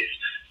it's,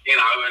 you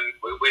know, and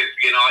with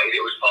United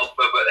it was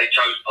Pogba, but they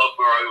chose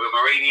Pogba over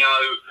Mourinho.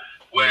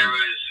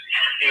 Whereas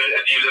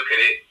if you look at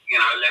it, you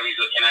know, Levy's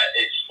looking at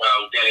it.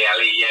 Well, Dele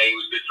Alli, yeah, he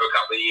was good for a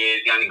couple of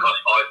years. He only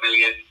cost $5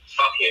 million.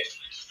 Fuck it.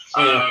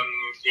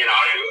 You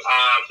know,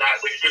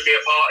 that which could be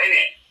a part in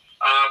it.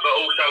 But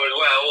also as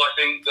well, I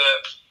think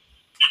that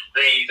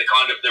the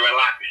kind of the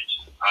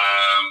relaxed,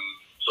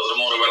 sort of the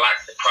more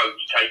relaxed approach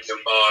taken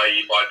by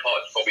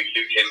Poch probably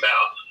suits him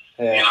better.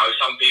 Yeah. You know,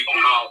 some people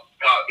can't.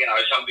 You know,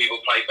 some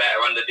people play better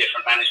under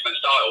different management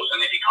styles,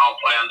 and if you can't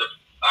play under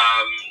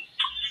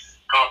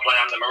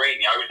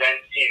Mourinho, then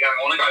he's going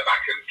to want to go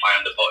back and play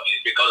under Poch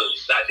because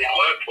that didn't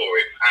work for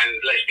him. And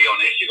let's be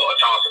honest, you got a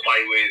chance to play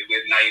with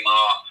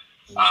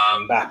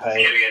Neymar, Mbappe,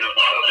 Kylian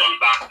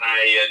Mbappe,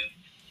 and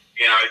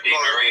you know Di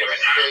Maria.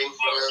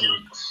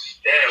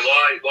 Yeah,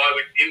 why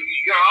would you?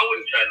 I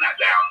wouldn't turn that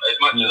down. As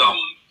much as I'm,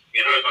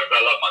 you know, as much as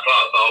I love my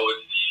club, I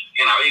would,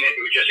 you know, even if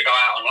it was just to go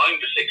out on loan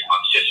for 6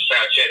 months, just to say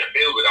I share the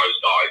field with those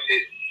guys,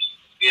 it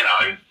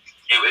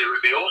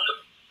would be awesome.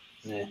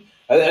 Yeah,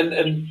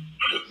 and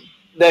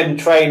them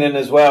training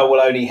as well will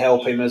only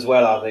help him as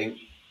well, I think.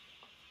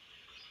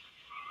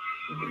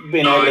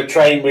 Being able to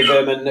train with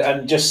them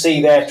and just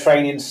see their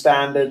training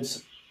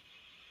standards.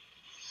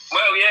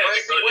 Well, yeah,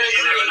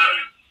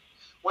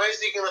 where's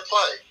he going to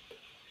play?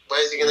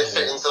 Where's he going to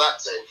fit into that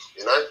team?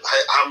 You know,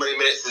 how many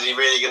minutes is he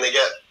really going to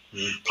get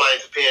playing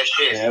for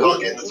PSG if he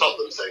can't get in the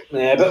Tottenham team?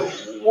 Yeah, but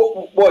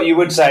what you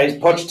would say is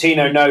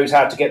Pochettino knows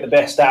how to get the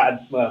best out of.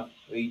 Well,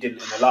 he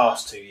didn't in the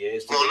last 2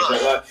 years, did he?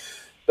 No.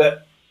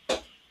 But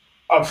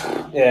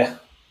yeah.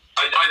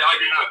 I don't know.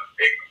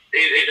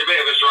 It's a bit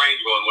of a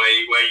strange one where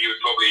you would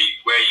play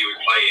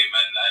him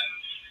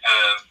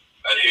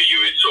and who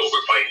you would sort of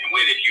replace him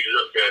with. If you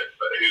look at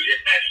who's in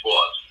their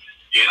squad,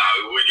 you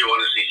know, would you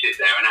honestly sit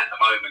there and at the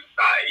moment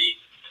say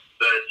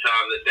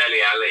that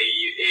Dele Alli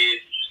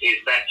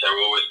is better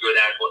or as good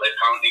as what they've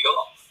currently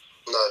got?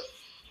 No.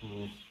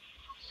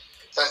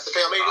 That's the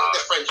thing. I mean,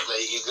 the French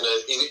league,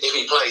 if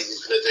he plays,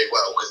 he's going to do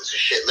well because it's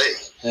a shit league.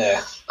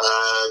 Yeah.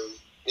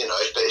 You know,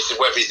 but it's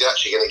whether he's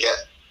actually going to get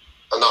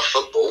enough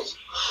football.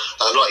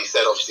 Like you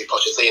said, obviously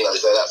Pochettino's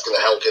there. That's going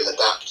to help him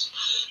adapt,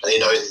 and he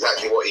knows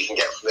exactly what he can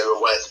get from him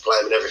and where to play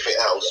him and everything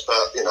else.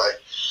 But you know,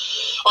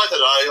 I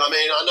don't know. I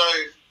mean, I know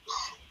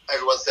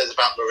everyone says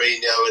about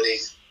Mourinho and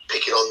he's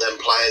picking on them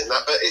players and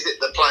that, but is it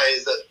the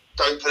players that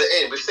don't put it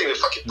in? We've seen with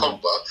fucking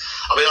Pogba.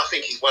 I mean, I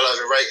think he's well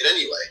overrated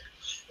anyway.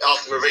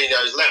 After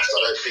Mourinho's left, I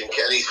don't think,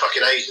 and his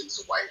fucking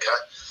agent's a wanker.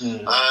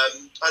 And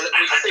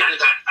we've seen in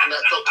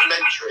that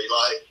documentary,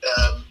 like,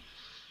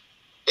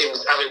 him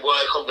having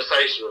word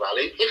conversation with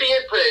Ali. If he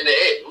ain't putting it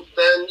in,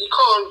 then you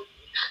can't,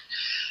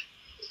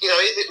 you know,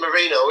 is it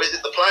Mourinho or is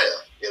it the player,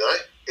 you know?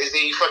 Is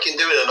he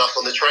fucking doing enough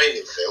on the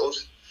training field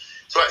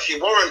to actually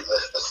warrant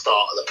a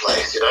start at the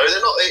place, you know? They're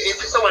not, if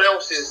someone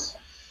else is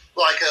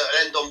like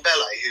an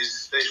Ndombele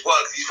who's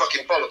worked his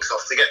fucking bollocks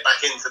off to get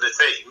back into the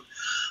team,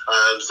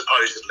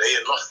 supposedly,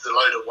 and lost a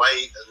load of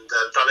weight and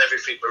done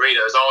everything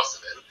Mourinho's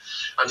asked of him,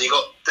 and you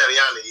got Dele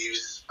Alli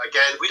who's,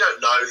 again, we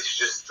don't know, this is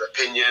just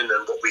opinion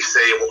and what we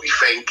see and what we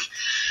think,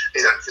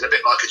 is acting a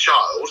bit like a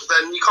child,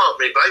 then you can't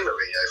really blame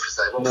Mourinho for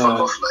saying, well, fuck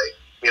off, mate.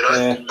 You know,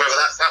 whether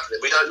that's happening,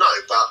 we don't know,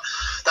 but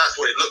that's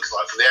what it looks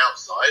like from the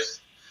outside.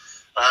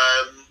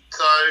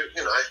 So,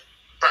 you know,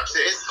 perhaps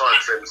it is time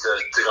for him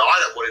to go. I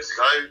don't want him to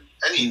go.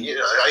 You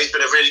know, he's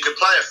been a really good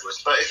player for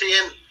us, but if he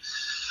ain't,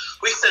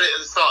 we said it at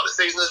the start of the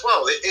season as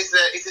well. Is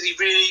he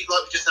really,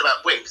 like we just said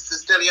about Winks,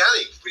 does Dele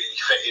Alli really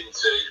fit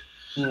into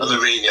a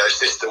Mourinho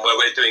system where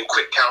we're doing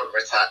quick counter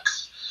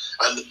attacks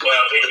and the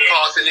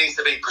passing needs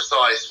to be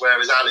precise,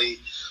 whereas Ali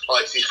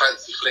likes his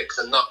fancy flicks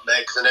and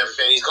nutmegs and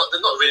everything.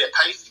 They're not really a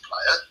pacey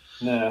player.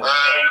 No.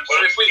 So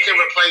if we can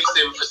replace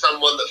him for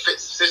someone that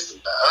fits the system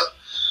better,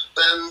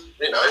 then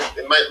you know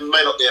it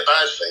may not be a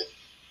bad thing.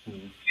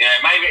 Yeah,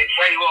 maybe,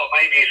 tell you what,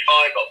 maybe his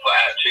fire got put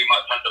out too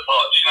much under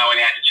Poch, you know, when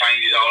he had to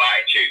change his whole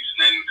attitudes, and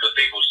then, because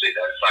people sit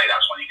there and say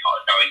that's when he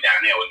started going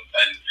downhill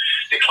and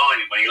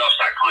declining, when he lost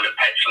that kind of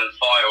petulant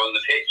fire on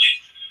the pitch.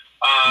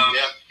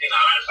 You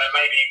know, and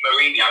maybe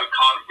Mourinho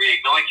can't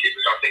reignite it,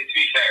 because I think, to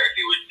be fair, if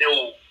he was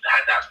still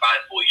had that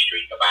bad boy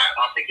streak about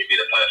him, I think he'd be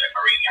the perfect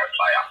Mourinho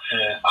player.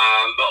 Yeah.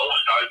 But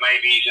also,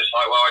 maybe he's just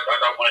like, well, I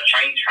don't want to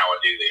change how I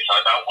do this,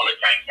 I don't want to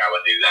change how I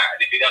do that,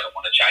 and if he doesn't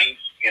want to change,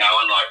 you know,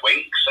 unlike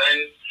Winks,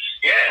 then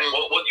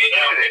what do you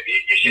do with it?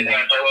 You sit there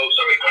and say, well,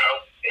 sorry,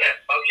 pal. Yeah,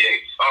 fuck you.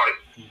 Sorry.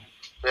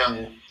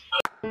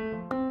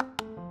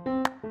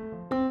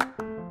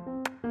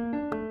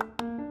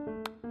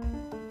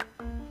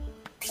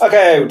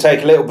 Okay, we'll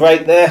take a little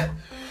break there.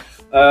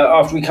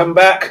 after we come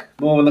back,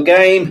 more on the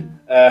game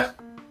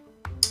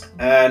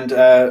and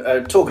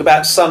talk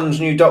about Sun's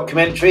new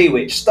documentary,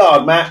 which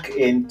starred Mac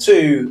in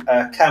 2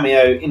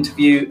 cameo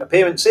interview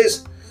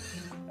appearances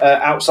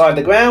outside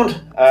the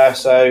ground.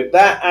 So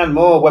that and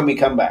more when we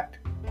come back.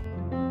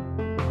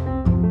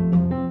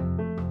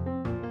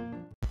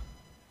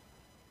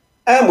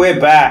 And we're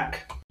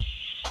back.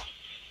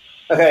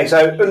 Okay,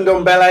 so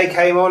Ndombele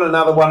came on,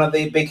 another one of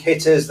the big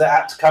hitters that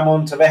had to come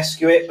on to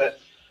rescue it. But,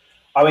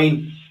 I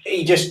mean,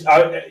 he just,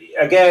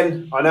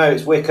 again, I know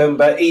it's Wycombe,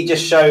 but he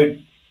just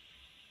showed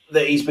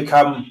that he's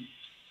become,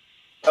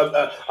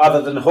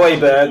 other than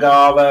Højbjerg,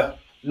 our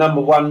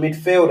number 1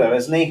 midfielder,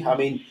 hasn't he? I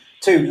mean,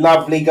 2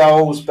 lovely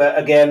goals, but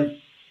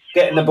again,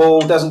 getting the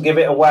ball, doesn't give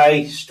it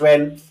away,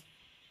 strength.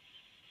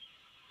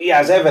 He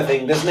has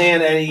everything, doesn't he?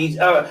 And he's,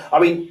 I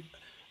mean,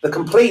 the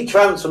complete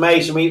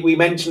transformation, we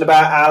mentioned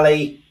about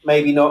Ali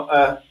maybe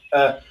not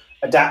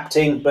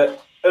adapting,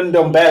 but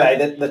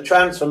Ndombele, the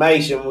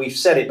transformation, we've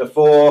said it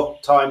before,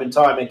 time and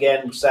time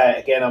again, we'll say it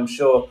again, I'm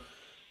sure,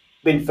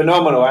 been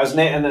phenomenal, hasn't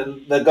it? And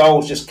then the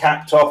goals just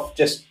capped off,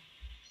 just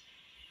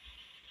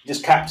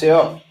capped it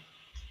off.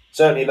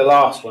 Certainly the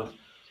last one.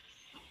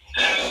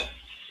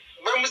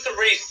 When was the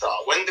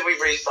restart? When did we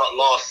restart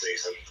last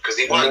season? Because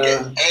he won't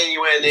get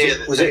anywhere near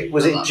the team.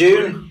 Was it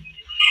June?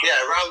 Yeah,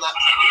 around that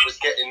time he was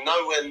getting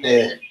nowhere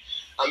near. Yeah.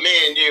 And me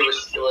and you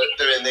were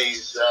doing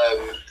these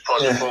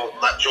projects before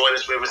Matt joined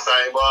us. We were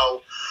saying,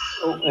 well,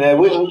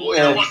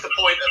 what's the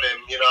point of him?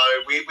 You know,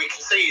 we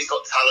can see he's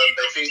got talent,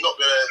 but if he's not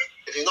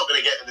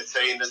gonna get in the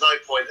team, there's no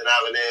point in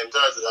having him.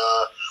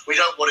 We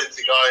don't want him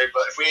to go,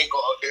 but if we ain't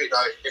got,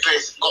 if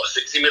he's got a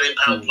 £60 million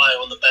player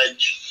on the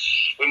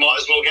bench, we might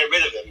as well get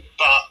rid of him.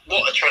 But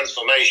what a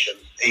transformation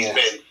he's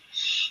been.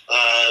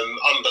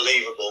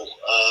 Unbelievable.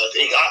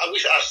 I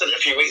wish I said it a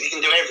few weeks. He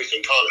can do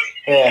everything, can't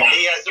he? Yeah.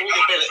 He has all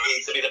the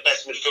ability to be the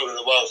best midfielder in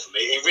the world for me.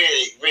 He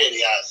really,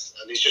 really has,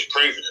 and he's just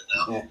proven it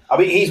now. Yeah. I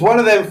mean, he's one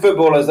of them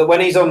footballers that when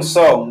he's on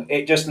song,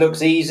 it just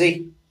looks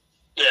easy.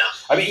 Yeah.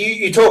 I mean,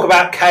 you talk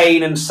about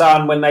Kane and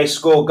Son when they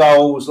score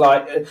goals,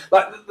 like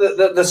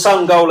the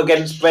Son goal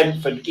against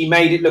Brentford. He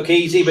made it look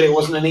easy, but it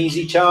wasn't an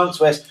easy chance.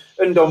 Whereas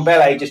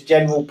Ndombele, just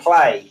general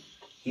play,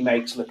 he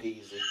makes look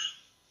easy.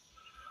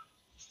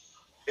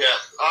 Yeah,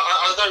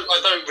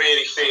 I don't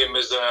really see him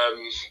as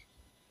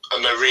a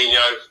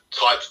Mourinho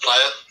type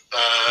player.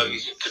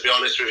 To be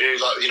honest with you,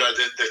 like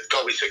the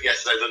goal we took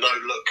yesterday, the no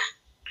look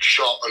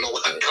shot and all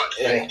that kind of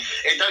thing.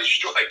 It don't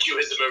strike you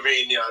as a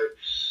Mourinho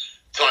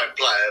type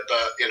player,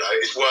 but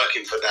it's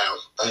working for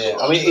Down.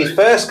 I mean, his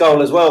first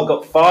goal as well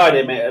got fired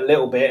him a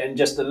little bit, and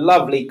just a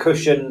lovely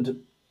cushioned,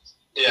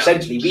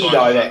 essentially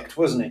redirect,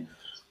 wasn't it?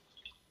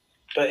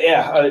 But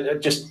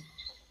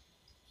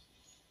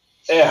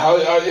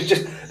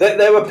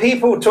there were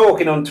people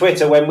talking on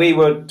Twitter when we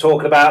were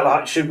talking about,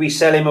 like, should we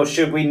sell him or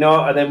should we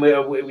not, and then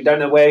we don't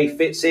know where he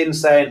fits in,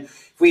 saying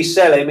if we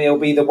sell him, he'll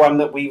be the one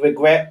that we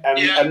regret,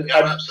 and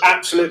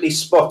absolutely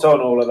spot on,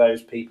 all of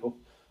those people.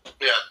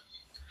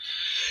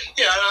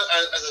 Yeah,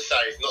 as I say,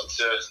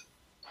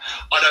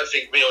 I don't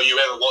think me or you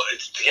ever wanted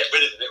to get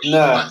rid of him. It was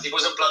the fact he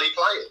wasn't bloody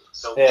playing.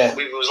 So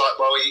we was like,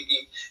 well,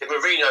 if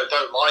Mourinho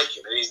don't like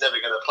him and he's never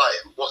going to play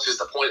him, what is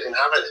the point in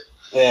having him?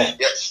 Yeah.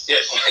 Yes,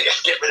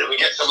 get rid of him and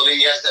get someone who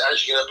has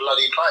actually going to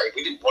bloody play.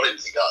 We didn't want him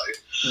to go.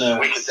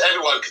 No.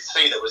 Everyone could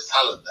see there was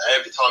talent there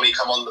every time he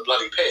come on the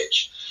bloody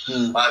pitch.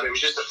 It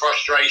was just a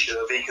frustration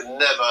of he could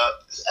never,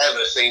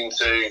 ever seem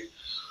to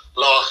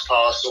last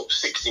past sort of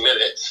 60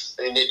 minutes,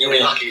 and you'll be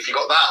lucky if you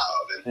got that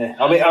out of him. Yeah.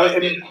 I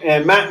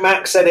mean,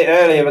 Mac said it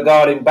earlier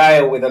regarding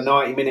Bale with the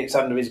 90 minutes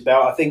under his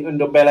belt. I think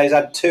Ndombele's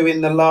had 2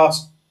 in the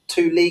last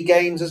 2 league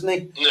games, hasn't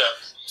he? Yeah.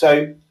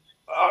 So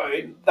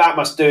that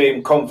must do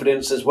him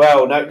confidence as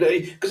well. No,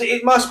 because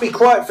it must be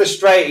quite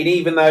frustrating,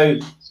 even though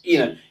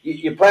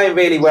you're playing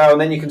really well,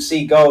 and then you can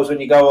see goals when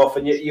you go off,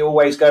 and you're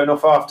always going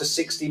off after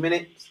 60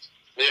 minutes.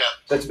 Yeah.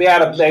 So to be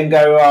able to then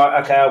go,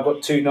 okay, I've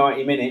got 2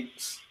 90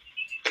 minutes.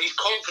 But he's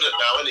confident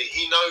now, isn't he?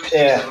 He knows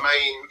he's the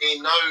main.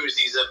 He knows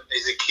he's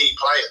a key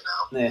player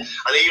now. Yeah.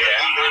 And even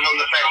him on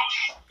the bench,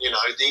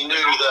 he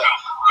knew that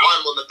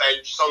I'm on the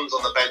bench, Son's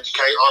on the bench.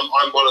 Kate,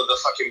 I'm one of the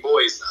fucking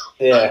boys now.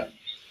 Yeah.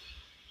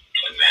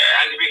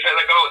 And to be fair,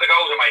 the goals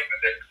are making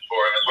a difference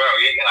for him as well.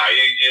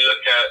 You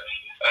look at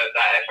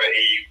that effort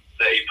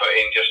that he put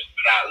in just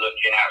without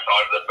looking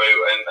outside of the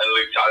boot and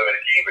looped over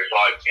the keeper. It's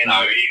like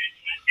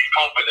he's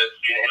confident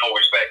in all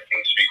respects,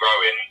 seems to be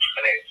growing,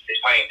 and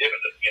it's paying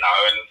dividends.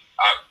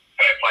 And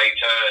fair play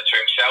to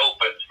himself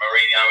and to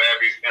Mourinho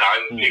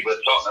and people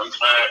at Tottenham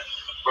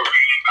for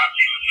bringing back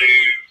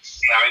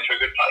into a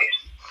good place.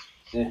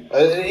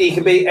 Yeah. He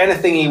can be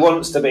anything he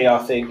wants to be, I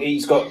think.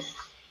 He's got,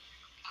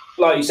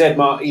 like you said,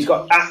 Mark, he's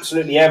got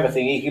absolutely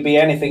everything. He can be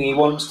anything he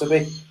wants to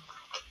be.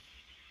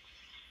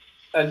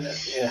 And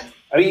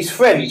I mean, he's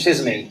French,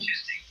 isn't he?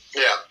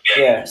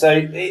 Yeah. So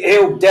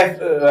he'll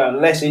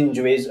less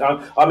injuries.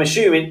 I'm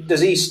assuming.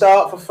 Does he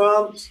start for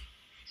France?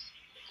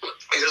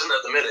 He doesn't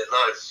at the minute,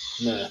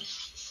 no.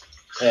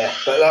 Yeah,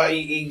 but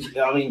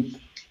I mean,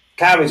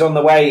 carries on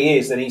the way he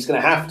is, then he's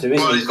going to have to,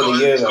 isn't he, for the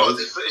Euros?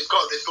 He's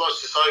got to dislodge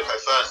Sissoko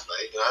firstly.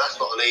 You know, that's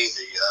not an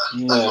easy.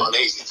 That's not an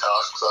easy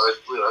task. So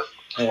we'll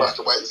have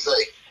to wait and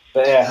see.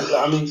 But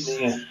I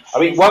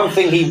mean, one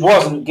thing he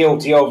wasn't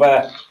guilty of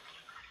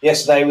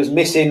yesterday was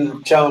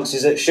missing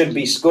chances that should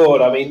be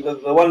scored. I mean,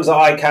 the ones that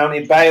I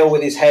counted: Bale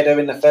with his header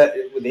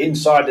with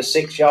inside the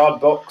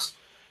 6-yard box,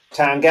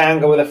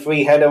 Tanganga with a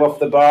free header off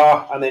the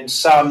bar, and then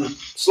Son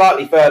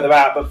slightly further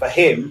out, but for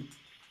him,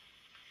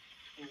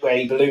 where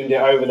he ballooned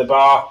it over the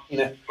bar. You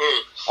know,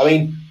 I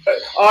mean,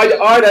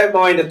 I don't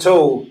mind at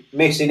all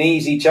missing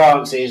easy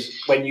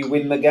chances when you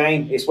win the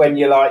game. It's when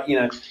you're like, you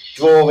know,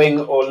 drawing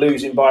or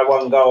losing by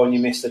 1 goal and you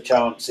miss the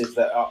chances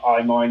that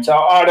I mind. So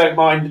I don't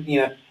mind,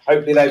 you know,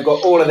 hopefully they've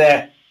got all of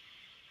their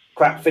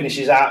crap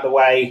finishes out of the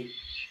way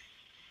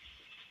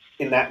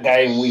in that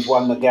game. We've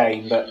won the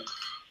game, but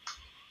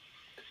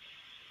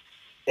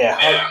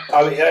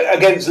I mean,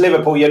 against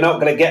Liverpool, you're not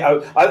going to get.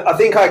 I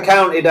think I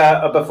counted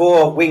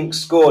before Winks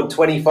scored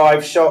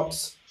 25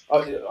 shots.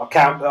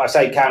 I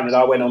say counted.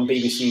 I went on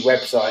BBC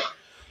website.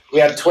 We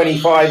had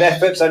 25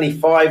 efforts, only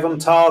 5 on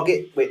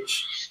target,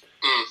 which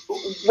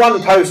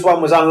one post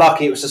one was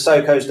unlucky. It was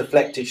Sissoko's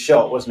deflected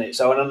shot, wasn't it?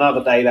 So on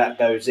another day that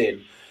goes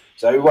in.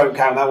 So we won't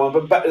count that one.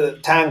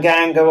 But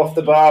Tanganga off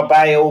the bar,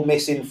 Bale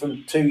missing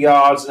from 2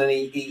 yards, and then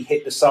he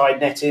hit the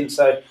side netting.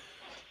 So,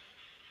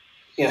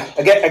 you know,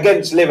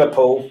 against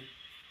Liverpool,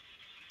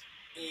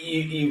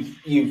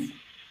 you've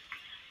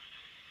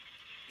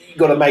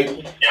got to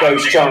make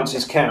those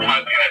chances count.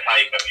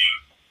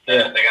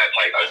 They're going to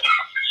take those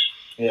chances.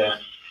 Yeah.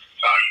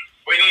 So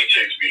we need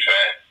to be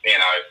fair.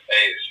 You know,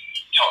 it's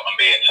Tottenham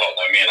being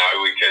Tottenham. You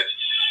know, we could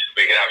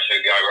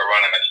absolutely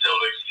overrun them and still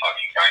lose the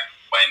fucking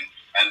game.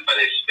 But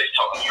it's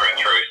Tottenham through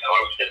and through. So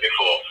like we said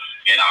before,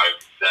 you know,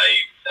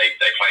 they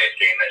play a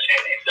team that's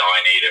in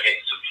dire need of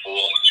hitting some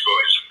form and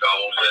scoring some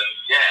goals. And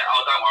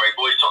don't worry,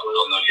 boys. Tottenham's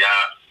on the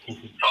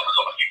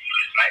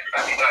next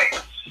happy day.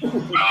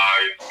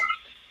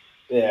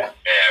 That'll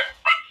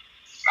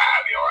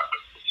be alright.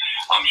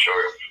 I'm sure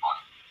it'll be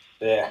fine.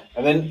 Yeah,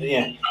 and then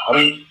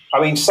I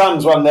mean,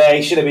 Son's one there.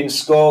 He should have been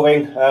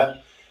scoring.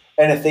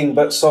 Anything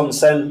but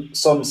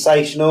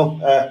sensational.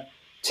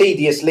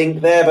 Tedious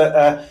link there,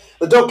 but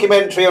the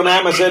documentary on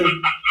Amazon,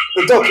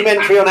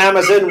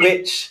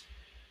 which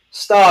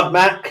starred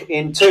Mac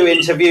in 2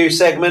 interview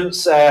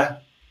segments,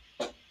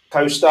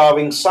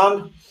 co-starring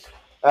Son.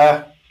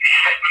 I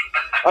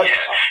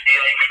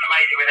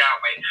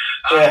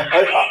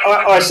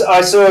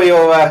saw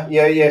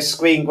your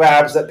screen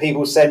grabs that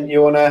people sent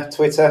you on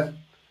Twitter.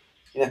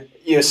 Yeah,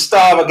 you're a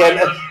star again.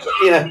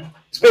 You know,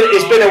 it's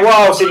been a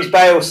while since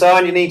Bale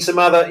signed. You need some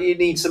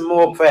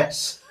more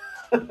press.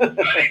 I need some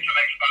exposure.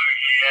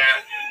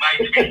 Mate,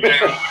 to be fair, I'm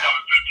going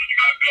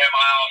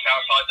my arse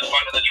outside the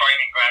front of the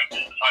training ground.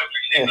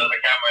 Hopefully, see the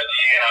camera.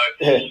 You know.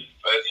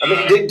 But, I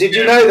mean, did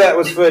you know that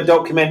was for a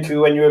documentary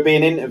when you were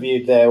being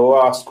interviewed there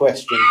or asked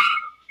questions?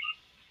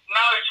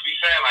 No, to be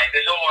fair, mate.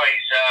 There's always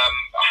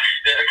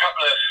there's a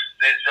couple of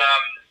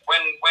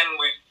when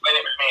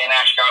it was me and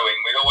Ash going,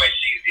 we'd always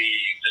see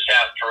the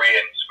South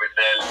Koreans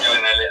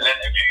doing their little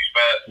interviews,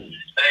 but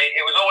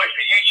it was always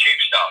for YouTube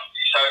stuff.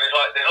 So there's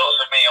lots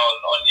of me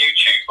on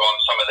YouTube on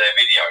some of their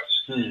videos.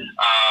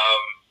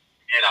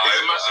 You know, he's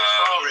a massive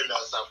star in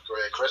that South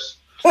Korea, Chris.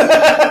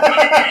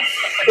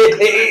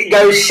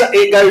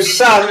 it goes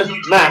Son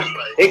Mac.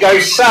 It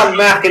goes Son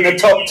Mac in the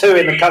top 2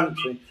 in the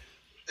country.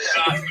 Chris,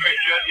 I'm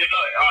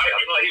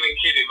not even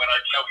kidding when I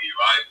tell you,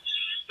 right?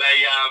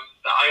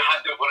 I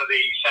had one of the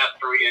South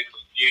Korean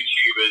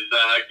YouTubers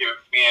give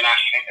me and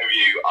Ash an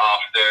interview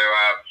after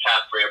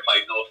South Korea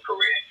played North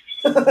Korea.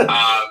 And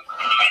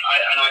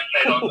I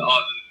said on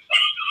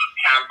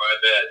camera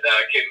that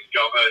Kim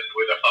Jong-un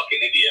was a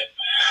fucking idiot.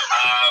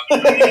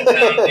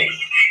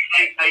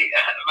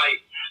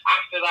 Mate,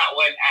 after that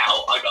went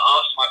out, I got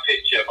asked my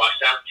picture by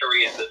South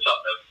Koreans at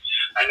Tottenham.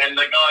 And then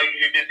the guy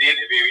who did the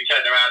interview, he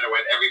turned around and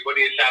went,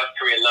 "Everybody in South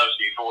Korea loves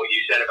you for what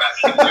you said about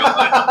Kim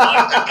Jong-un."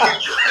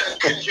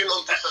 Kim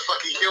Jong-un to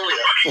fucking kill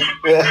you.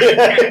 By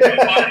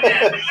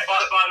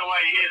the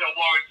way, here's a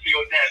warrant for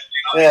your death. You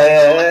know?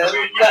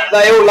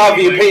 They all love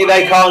you, Pete.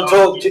 They can't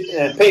talk to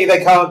you. Pete,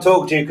 they can't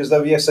talk to you because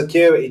of your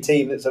security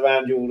team that's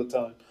around you all the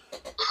time.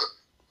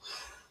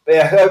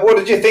 But what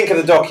did you think of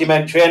the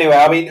documentary anyway?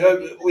 I mean,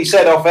 we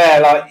said off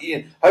air, like,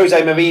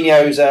 Jose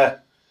Mourinho's a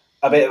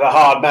bit of a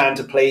hard man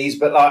to please,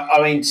 but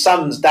I mean,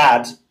 Son's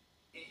dad,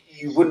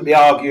 you wouldn't be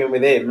arguing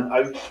with him.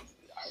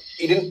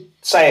 He didn't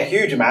say a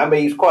huge amount, but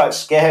he's quite a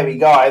scary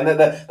guy. And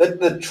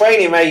the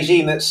training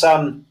regime that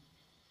Son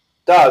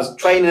does,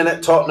 training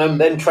at Tottenham,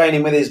 then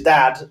training with his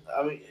dad,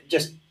 I mean,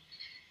 just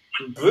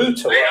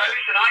brutal. Yeah,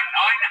 listen,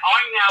 I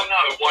now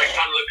know why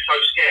Son looks so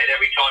scared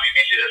every time he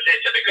misses a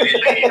sitter, because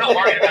he's not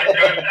worried about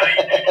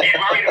Jose. He's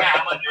worried about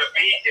how much of a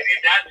beating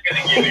his dad's going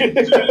to give him.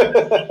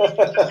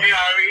 You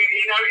know,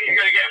 he knows he's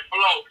going to get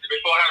flogged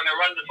before having to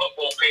run the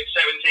football pitch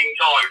 17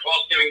 times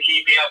whilst doing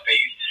keepy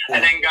uppies and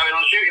then going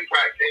on shooting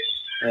practice.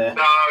 Yeah.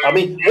 I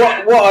mean,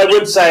 what I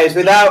would say is,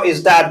 without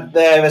his dad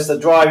there as the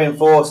driving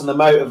force and the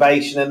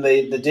motivation and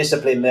the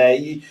discipline there,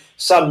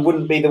 Son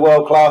wouldn't be the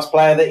world class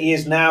player that he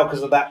is now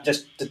because of that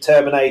just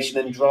determination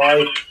and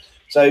drive.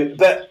 So,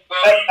 but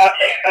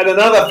and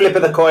another flip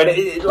of the coin,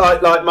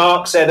 like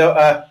Mark said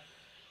to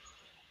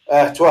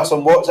us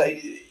on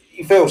WhatsApp,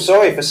 you feel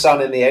sorry for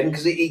Son in the end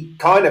because he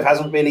kind of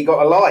hasn't really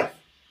got a life.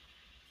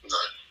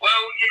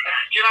 Well,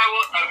 do you know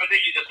what? But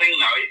this is the thing,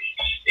 though.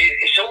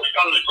 It's all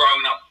Son's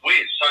grown up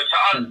with. So to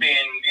us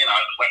being, the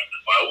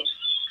Western world,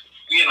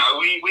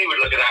 we would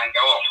look at that and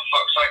go, oh, for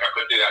fuck's sake, I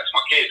couldn't do that to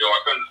my kid, or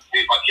I couldn't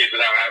feed my kid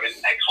without having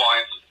X, Y,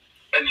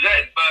 and Z.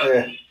 But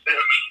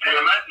there's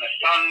a madness.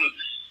 Son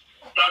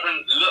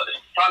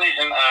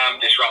isn't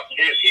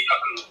disruptive. He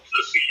doesn't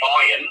look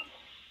defiant.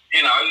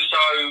 So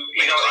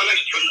he's not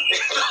allowed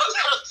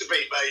to be,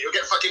 mate. You'll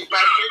get fucking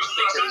bad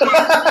lipstick.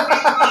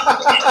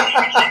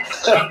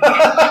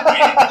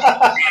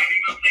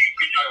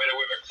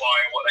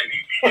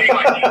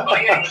 Anyway,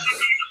 but yeah, you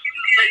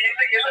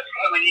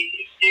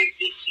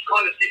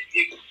kind of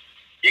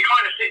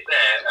sit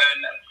there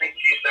and think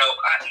to yourself,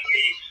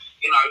 actually,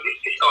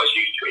 this guy's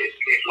used to it.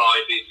 His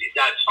life, his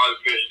dad's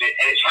focused, and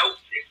it's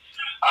helped him.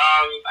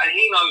 And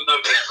he knows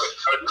no different.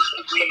 So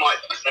we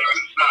might sit there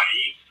and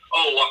say,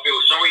 oh, I feel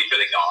sorry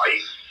for the guy.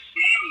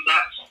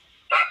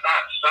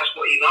 That's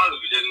what he knows,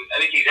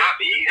 and if he's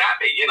happy, he's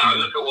happy.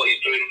 Look at what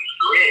he's doing in his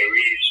career.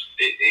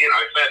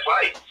 Fair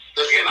play.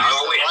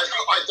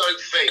 I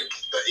don't think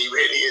that he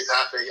really is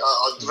happy.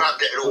 I'd rather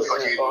get it all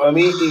fucking. I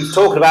mean, he was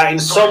talking about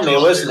insomnia,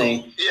 wasn't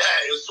he? Yeah,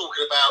 he was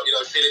talking about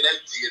feeling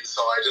empty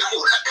inside and all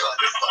that kind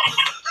of stuff.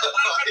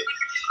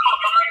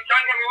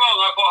 Don't get me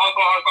wrong. I've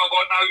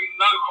got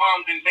no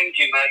qualms in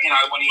thinking that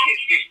when he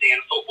hits 50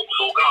 and football's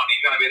all gone,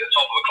 he's going to be at the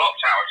top of a clock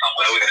tower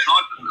somewhere with his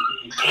knife.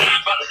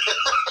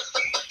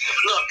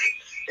 Look,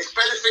 it's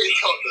benefiting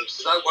Tottenham,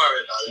 so don't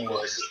worry about it,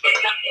 boys.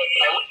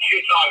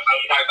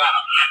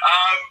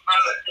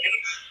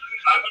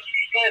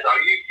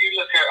 You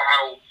look at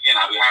how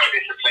how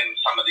disciplined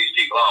some of these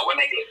people are. When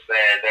they get to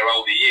their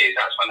older years,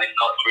 that's when they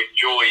start to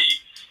enjoy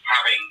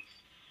having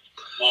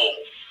war.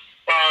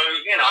 So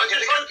I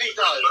just hope he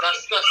does.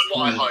 That's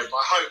what I hope.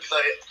 I hope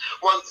that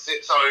once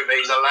it's over,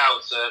 he's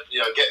allowed to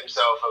get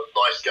himself a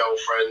nice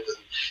girlfriend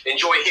and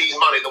enjoy his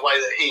money the way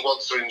that he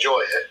wants to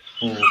enjoy it,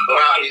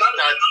 without his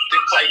dad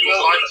dictating his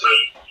life to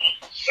him.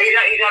 He's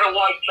had a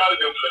white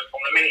soda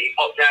from the minute he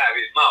popped out of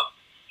his mum.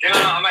 Do you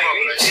know what I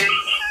mean?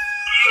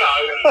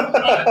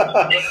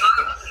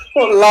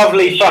 What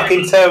lovely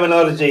fucking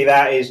terminology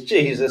that is,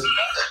 Jesus.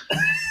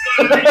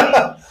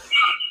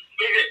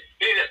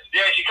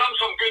 Yeah, she comes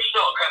from good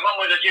stock. Her mum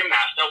was a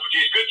gymnast. They'll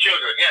produce good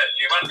children. Yes,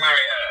 you must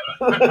marry her.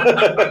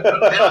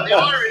 The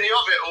irony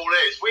of it all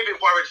is, we've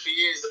been worried for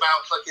years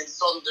about fucking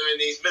Son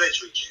doing his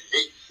military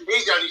duty.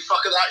 He's the only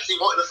fucker that actually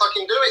wanted to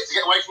fucking do it to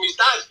get away from his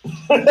dad.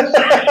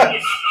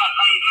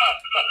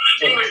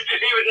 he was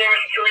there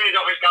at the careers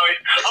office going,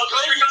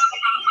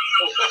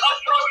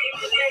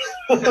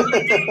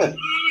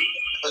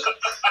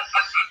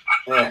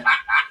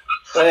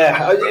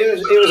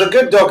 it was a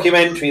good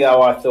documentary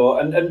though, I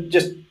thought, and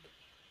just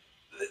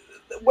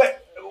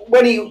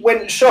when he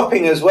went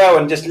shopping as well,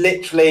 and just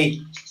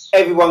literally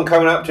everyone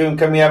coming up to him,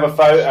 can we have a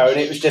photo? And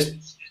it was just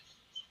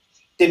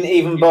didn't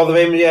even bother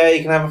him. Yeah,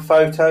 you can have a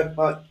photo.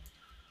 Like,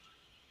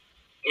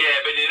 yeah,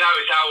 but you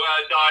notice how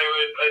Dyer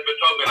and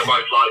Vertonghen are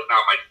both like, no,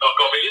 mate, knock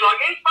off. He's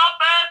like, it's my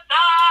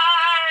birthday!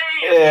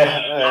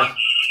 Yeah.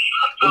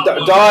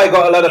 Dyer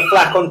got a lot of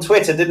flack on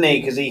Twitter, didn't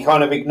he? Because he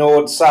kind of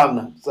ignored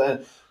Son.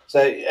 So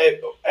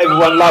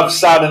everyone loves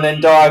Son, and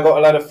then Dyer got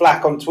a lot of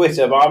flack on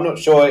Twitter, but I'm not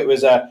sure it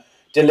was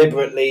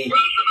deliberately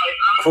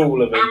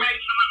cruel of him. How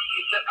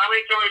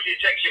many times do you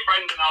text your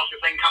friend and ask if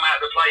they can come out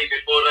to play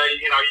before they,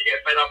 you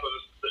get fed up with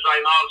the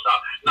same answer?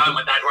 No,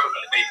 my dad won't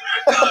let me.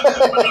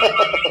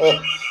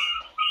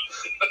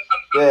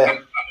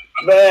 Yeah,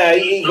 but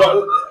he got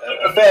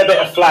a fair bit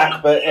of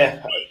flack, but yeah.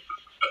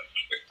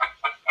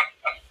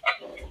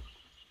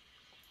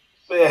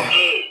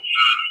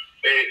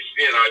 It's,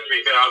 to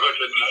be fair, I got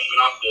to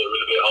enough that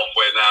was a bit off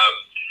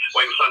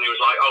when Sonny was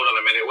like, hold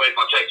on a minute, where's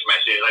my text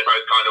message? They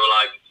both kind of were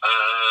like,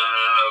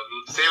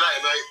 see you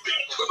later, mate.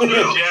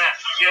 yeah.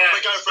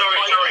 We're going for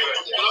sorry.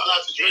 We're not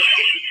allowed to drink.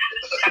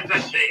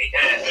 That's it,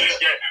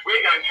 yeah.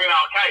 We're going to an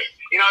arcade.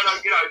 The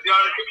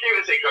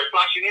computer thing goes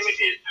flashing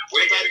images.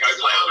 We're going to go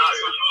play on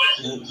those.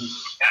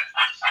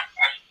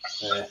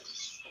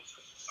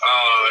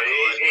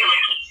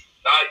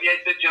 Yeah,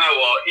 do you know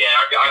what? Yeah,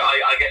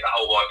 I get the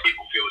whole why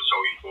people feel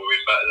sorry for him,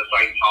 but at the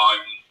same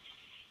time,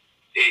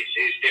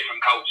 it's different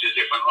cultures,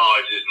 different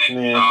lives, isn't it?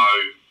 Yeah. So,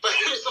 but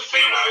here's the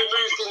thing: we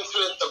moved into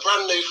a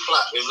brand new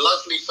flat with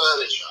lovely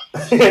furniture.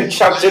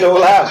 Chucked it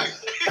all out.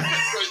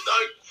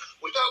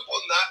 We don't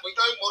want that. We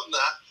don't want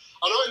that.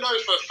 And I know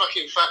for a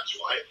fucking fact,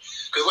 right?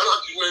 Because when I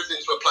moved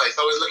into a place,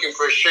 I was looking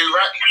for a shoe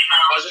rack.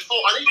 I just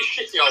thought I need a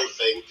shitty old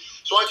thing,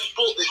 so I just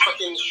bought this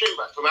fucking shoe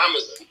rack from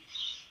Amazon.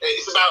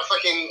 It's about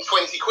fucking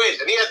 20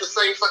 quid, and he had the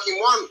same fucking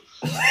one.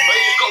 They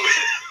just got me.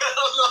 I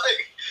was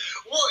like,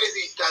 what is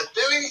his dad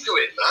doing to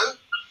it, man?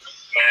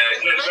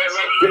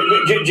 Do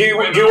you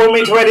want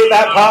me to edit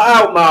that part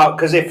out, Mark?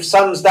 Because if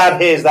Son's dad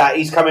hears that,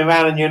 he's coming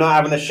round and you're not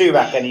having a shoe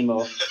rack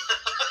anymore. He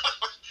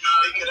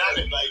could have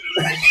it, mate.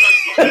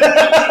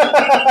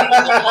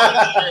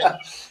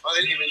 I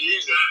didn't even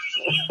use it.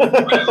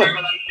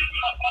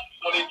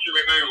 Not into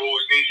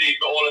removals, he's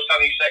got all the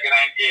sunny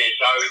second-hand gear,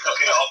 so he's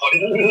looking it up on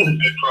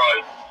his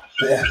pride.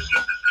 Yeah.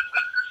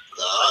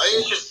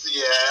 It's just,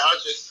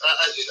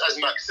 as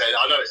Max said,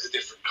 I know it's a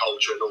different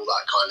culture and all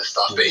that kind of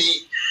stuff, but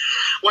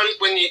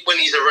when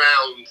he's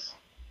around,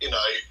 you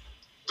know,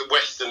 the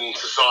Western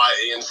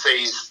society and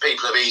sees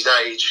people of his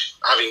age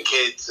having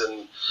kids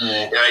and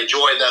you know,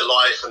 enjoying their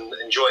life and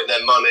enjoying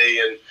their money,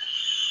 and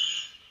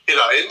you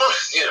know, it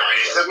must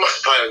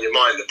play on your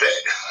mind a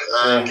bit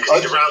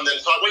because he's around them.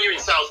 So when you're in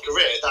South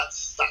Korea,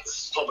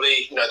 that's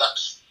probably, you know,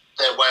 that's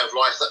their way of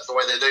life, that's the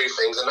way they do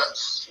things, and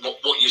that's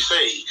what you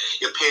see.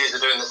 Your peers are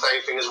doing the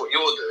same thing as what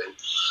you're doing.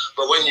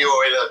 But when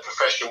you're in a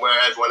profession where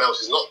everyone else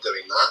is not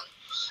doing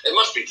that, it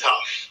must be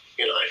tough,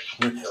 you know.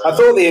 I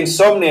thought the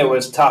insomnia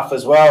was tough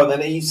as well. And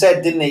then he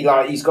said, didn't he,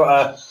 like he's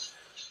got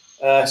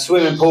a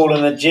swimming pool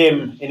and a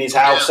gym in his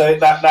house, so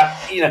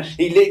that you know,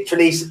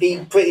 he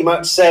pretty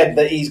much said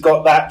that he's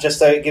got that just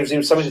so it gives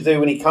him something to do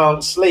when he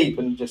can't sleep,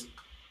 and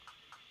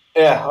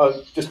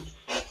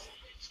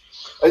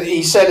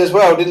he said as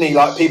well, didn't he,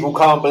 like people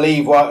can't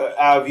believe how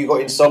have you got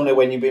insomnia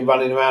when you've been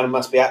running around and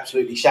must be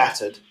absolutely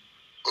shattered.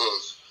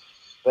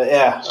 But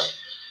yeah,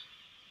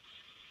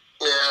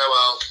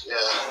 well, as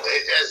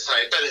I say,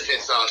 it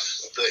benefits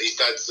us that his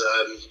dad's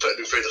putting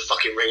him through the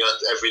fucking ringer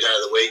every day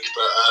of the week,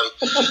 but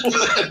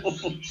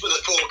for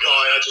the poor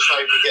guy, I just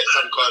hope he gets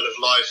some kind of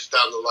life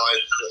down the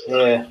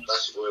line.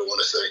 That's what we want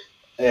to see.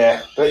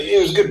 Yeah, but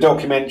it was a good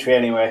documentary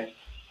anyway.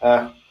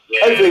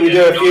 Hopefully we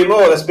do a few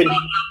more. There's been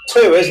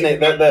 2, isn't it?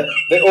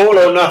 The All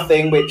or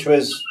Nothing, which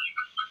was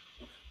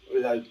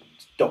a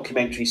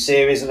documentary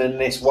series, and then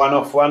this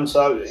one-off one.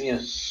 So, you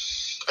know.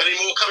 Any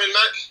more coming,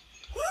 Mac?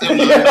 I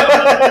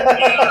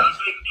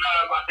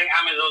think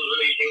Amazon's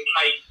releasing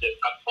Case at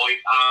that point.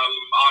 I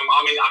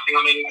think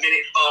I'm in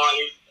minute 5.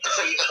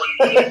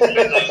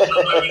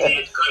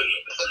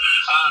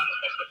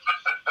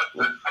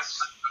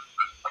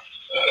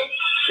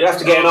 You have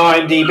to get an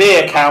IMDb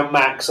account,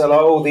 Max, so like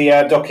all the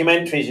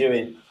documentaries you're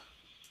in.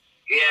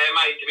 Yeah,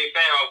 mate, to be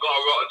fair, I've got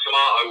a Rotten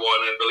Tomato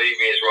one, and believe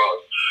me, it's right.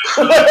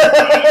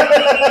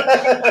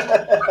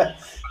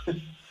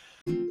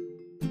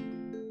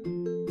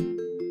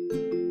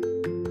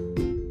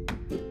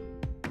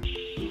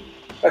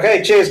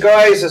 Okay, cheers,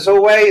 guys, as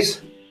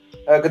always.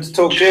 Good to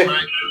talk to you.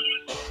 Mate.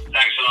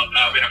 Thanks a lot,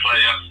 it's been a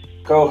pleasure.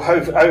 Cool.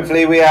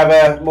 Hopefully we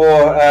have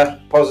more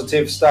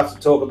positive stuff to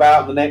talk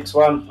about in the next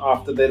one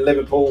after the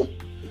Liverpool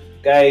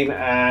game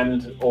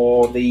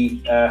or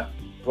the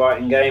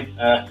Brighton game.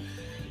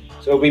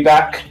 So we'll be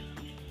back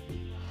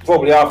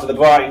probably after the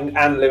Brighton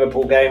and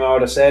Liverpool game, I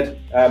would have said.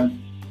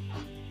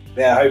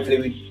 Hopefully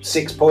we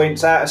 6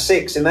 points out of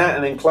 6 in that,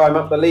 and then climb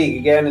up the league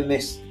again in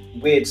this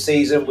weird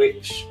season,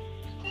 which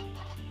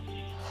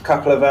a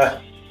couple of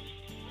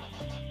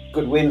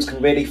good wins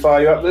can really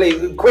fire you up the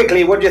league.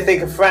 Quickly, what do you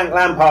think of Frank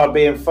Lampard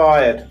being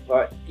fired?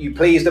 Like, you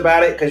pleased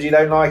about it because you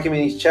don't like him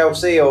in his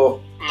Chelsea,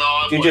 or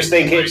do you just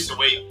think it's...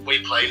 We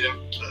played him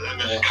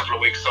in a couple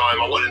of weeks' time.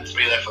 I want him to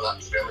be there for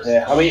that, to be honest.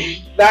 Yeah, I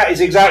mean, that is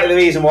exactly the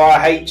reason why I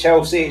hate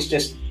Chelsea. It's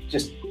just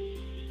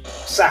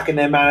sacking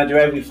their manager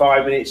every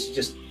 5 minutes.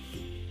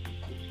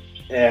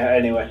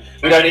 Anyway,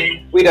 we don't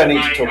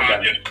need to talk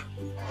about it.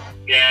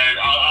 Yeah,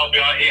 I'll be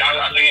honest,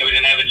 I think it was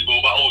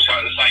inevitable, but also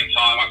at the same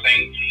time, I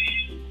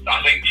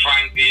think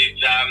Frank did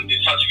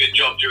such a good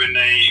job during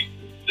the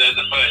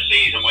first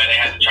season where they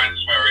had the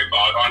transfer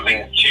embargo. I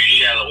think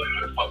Tuchel,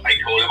 or what they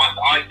call him,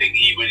 I think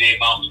he was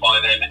earmarked by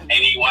them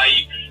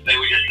anyway. They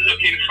were just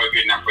looking for a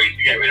good enough reason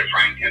to get rid of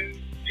Frank, and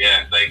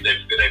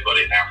they've got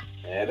it now.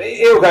 Yeah, but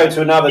he'll go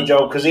to another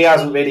job because he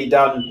hasn't really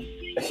done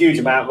a huge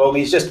amount wrong.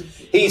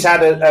 He's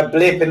had a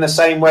blip in the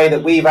same way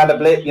that we've had a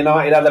blip.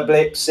 United had a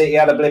blip, City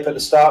had a blip at the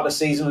start of the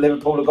season,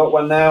 Liverpool have got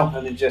one now,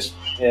 and it just,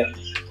 But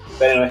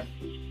anyway.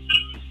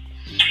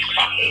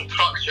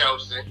 Fuck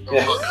Chelsea.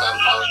 Yeah. Fuck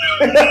Lampard.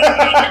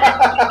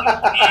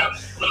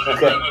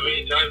 Okay.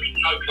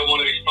 One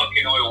of his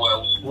fucking oil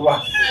wells.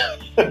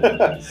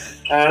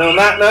 And on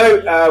that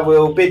note,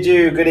 we'll bid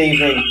you good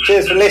evening.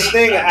 Cheers for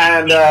listening,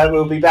 and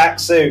we'll be back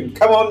soon.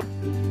 Come on.